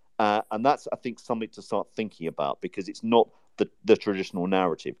 And that's, I think, something to start thinking about, because it's not the traditional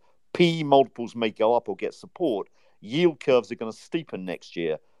narrative. PE multiples may go up or get support. Yield curves are going to steepen next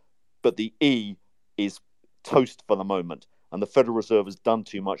year, but the E is toast for the moment. And the Federal Reserve has done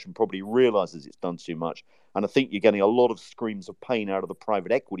too much and probably realizes it's done too much. And I think you're getting a lot of screams of pain out of the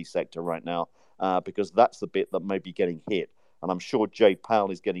private equity sector right now, because that's the bit that may be getting hit. And I'm sure Jay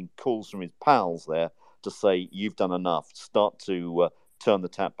Powell is getting calls from his pals there to say you've done enough. Start to turn the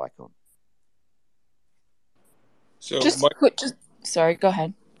tap back on. So, sorry, go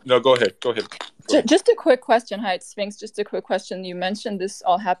ahead. No, go ahead. Just a quick question. Hi, it's Sphinx. Just a quick question. You mentioned this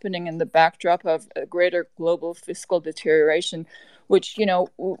all happening in the backdrop of a greater global fiscal deterioration, which,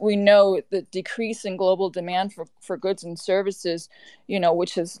 we know the decrease in global demand for goods and services,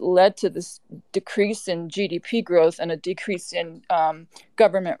 which has led to this decrease in GDP growth and a decrease in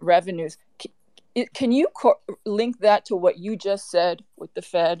government revenues. Can you link that to what you just said with the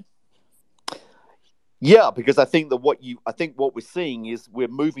Fed? Yeah, because I think that what we're seeing is we're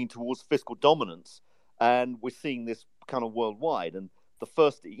moving towards fiscal dominance, and we're seeing this kind of worldwide. And the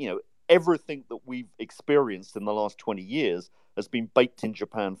first, everything that we've experienced in the last 20 years has been baked in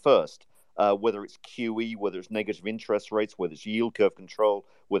Japan first. Whether it's QE, whether it's negative interest rates, whether it's yield curve control,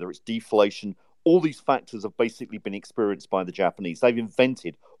 whether it's deflation, all these factors have basically been experienced by the Japanese. They've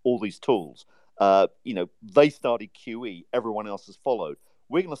invented all these tools. They started QE, everyone else has followed.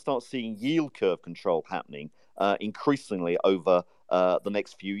 We're going to start seeing yield curve control happening increasingly over the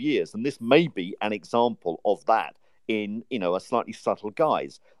next few years. And this may be an example of that in, a slightly subtle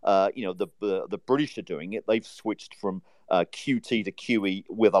guise. The British are doing it. They've switched from QT to QE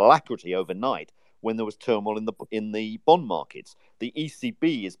with alacrity overnight when there was turmoil in the bond markets. The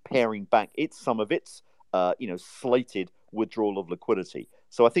ECB is paring back some of its slated withdrawal of liquidity.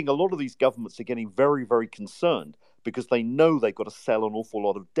 So I think a lot of these governments are getting very, very concerned because they know they've got to sell an awful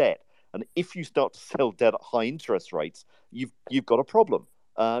lot of debt. And if you start to sell debt at high interest rates, you've got a problem.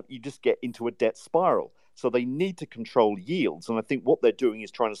 You just get into a debt spiral. So they need to control yields. And I think what they're doing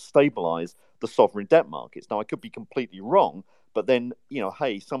is trying to stabilize the sovereign debt markets. Now, I could be completely wrong, but then,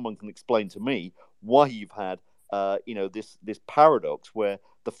 hey, someone can explain to me why you've had, this paradox where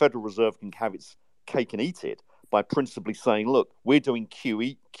the Federal Reserve can have its cake and eat it by principally saying, look, we're doing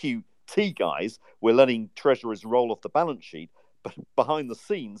QT, guys. We're letting treasurers roll off the balance sheet. But behind the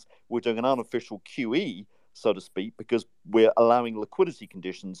scenes, we're doing an unofficial QE, so to speak, because we're allowing liquidity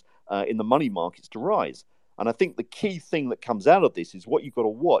conditions in the money markets to rise. And I think the key thing that comes out of this is what you've got to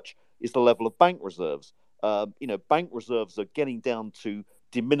watch is the level of bank reserves. Bank reserves are getting down to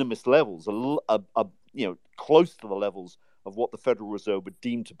de minimis levels, close to the levels of what the Federal Reserve would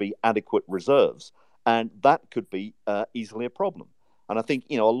deem to be adequate reserves. And that could be easily a problem. And I think,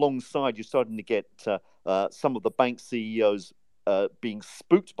 alongside, you're starting to get some of the bank CEOs being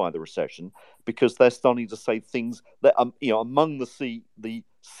spooked by the recession because they're starting to say things that, among the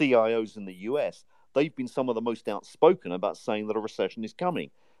CIOs in the US, they've been some of the most outspoken about saying that a recession is coming.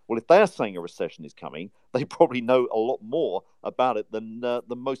 Well, if they're saying a recession is coming, they probably know a lot more about it than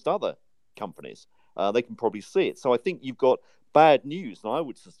most other companies. They can probably see it. So I think you've got bad news, and I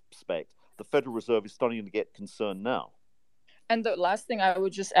would suspect the Federal Reserve is starting to get concerned now. And the last thing I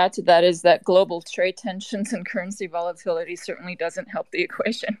would just add to that is that global trade tensions and currency volatility certainly doesn't help the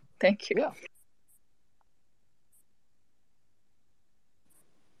equation. Thank you. Yeah.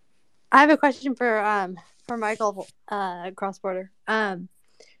 I have a question for Michael cross border.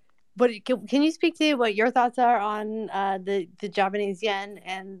 Can you speak to what your thoughts are on the Japanese yen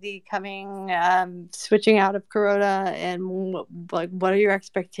and the coming switching out of Corona, and what are your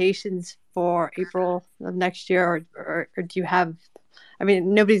expectations for April of next year, or do you have? I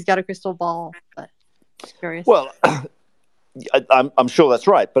mean, nobody's got a crystal ball, but just curious. Well, I'm sure that's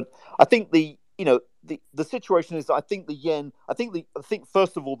right, but I think the situation is, I think the yen. I think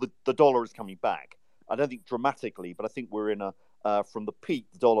first of all the dollar is coming back. I don't think dramatically, but I think we're in from the peak,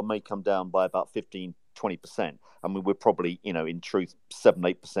 the dollar may come down by about 15-20%. I mean, we're probably, in truth,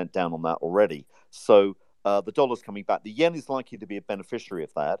 7-8% down on that already. So the dollar's coming back. The yen is likely to be a beneficiary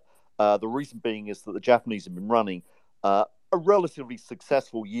of that. The reason being is that the Japanese have been running a relatively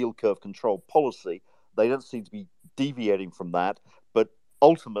successful yield curve control policy. They don't seem to be deviating from that, but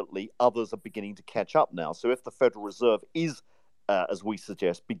ultimately others are beginning to catch up now. So if the Federal Reserve is, as we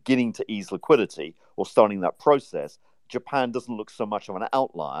suggest, beginning to ease liquidity or starting that process, Japan doesn't look so much of an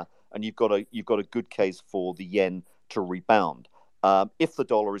outlier, and you've got a good case for the yen to rebound. If the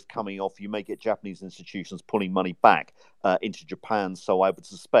dollar is coming off, you may get Japanese institutions pulling money back into Japan. So I would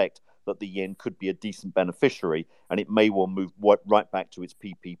suspect that the yen could be a decent beneficiary, and it may well move right back to its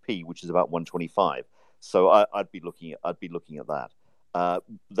PPP, which is about 125. So I'd be looking at that.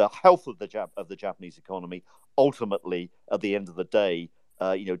 The health of the Japanese economy, ultimately, at the end of the day,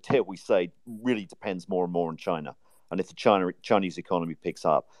 dare we say, really depends more and more on China. And if the Chinese economy picks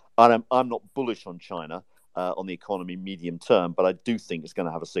up, I'm not bullish on China on the economy medium term, but I do think it's going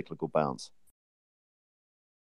to have a cyclical bounce.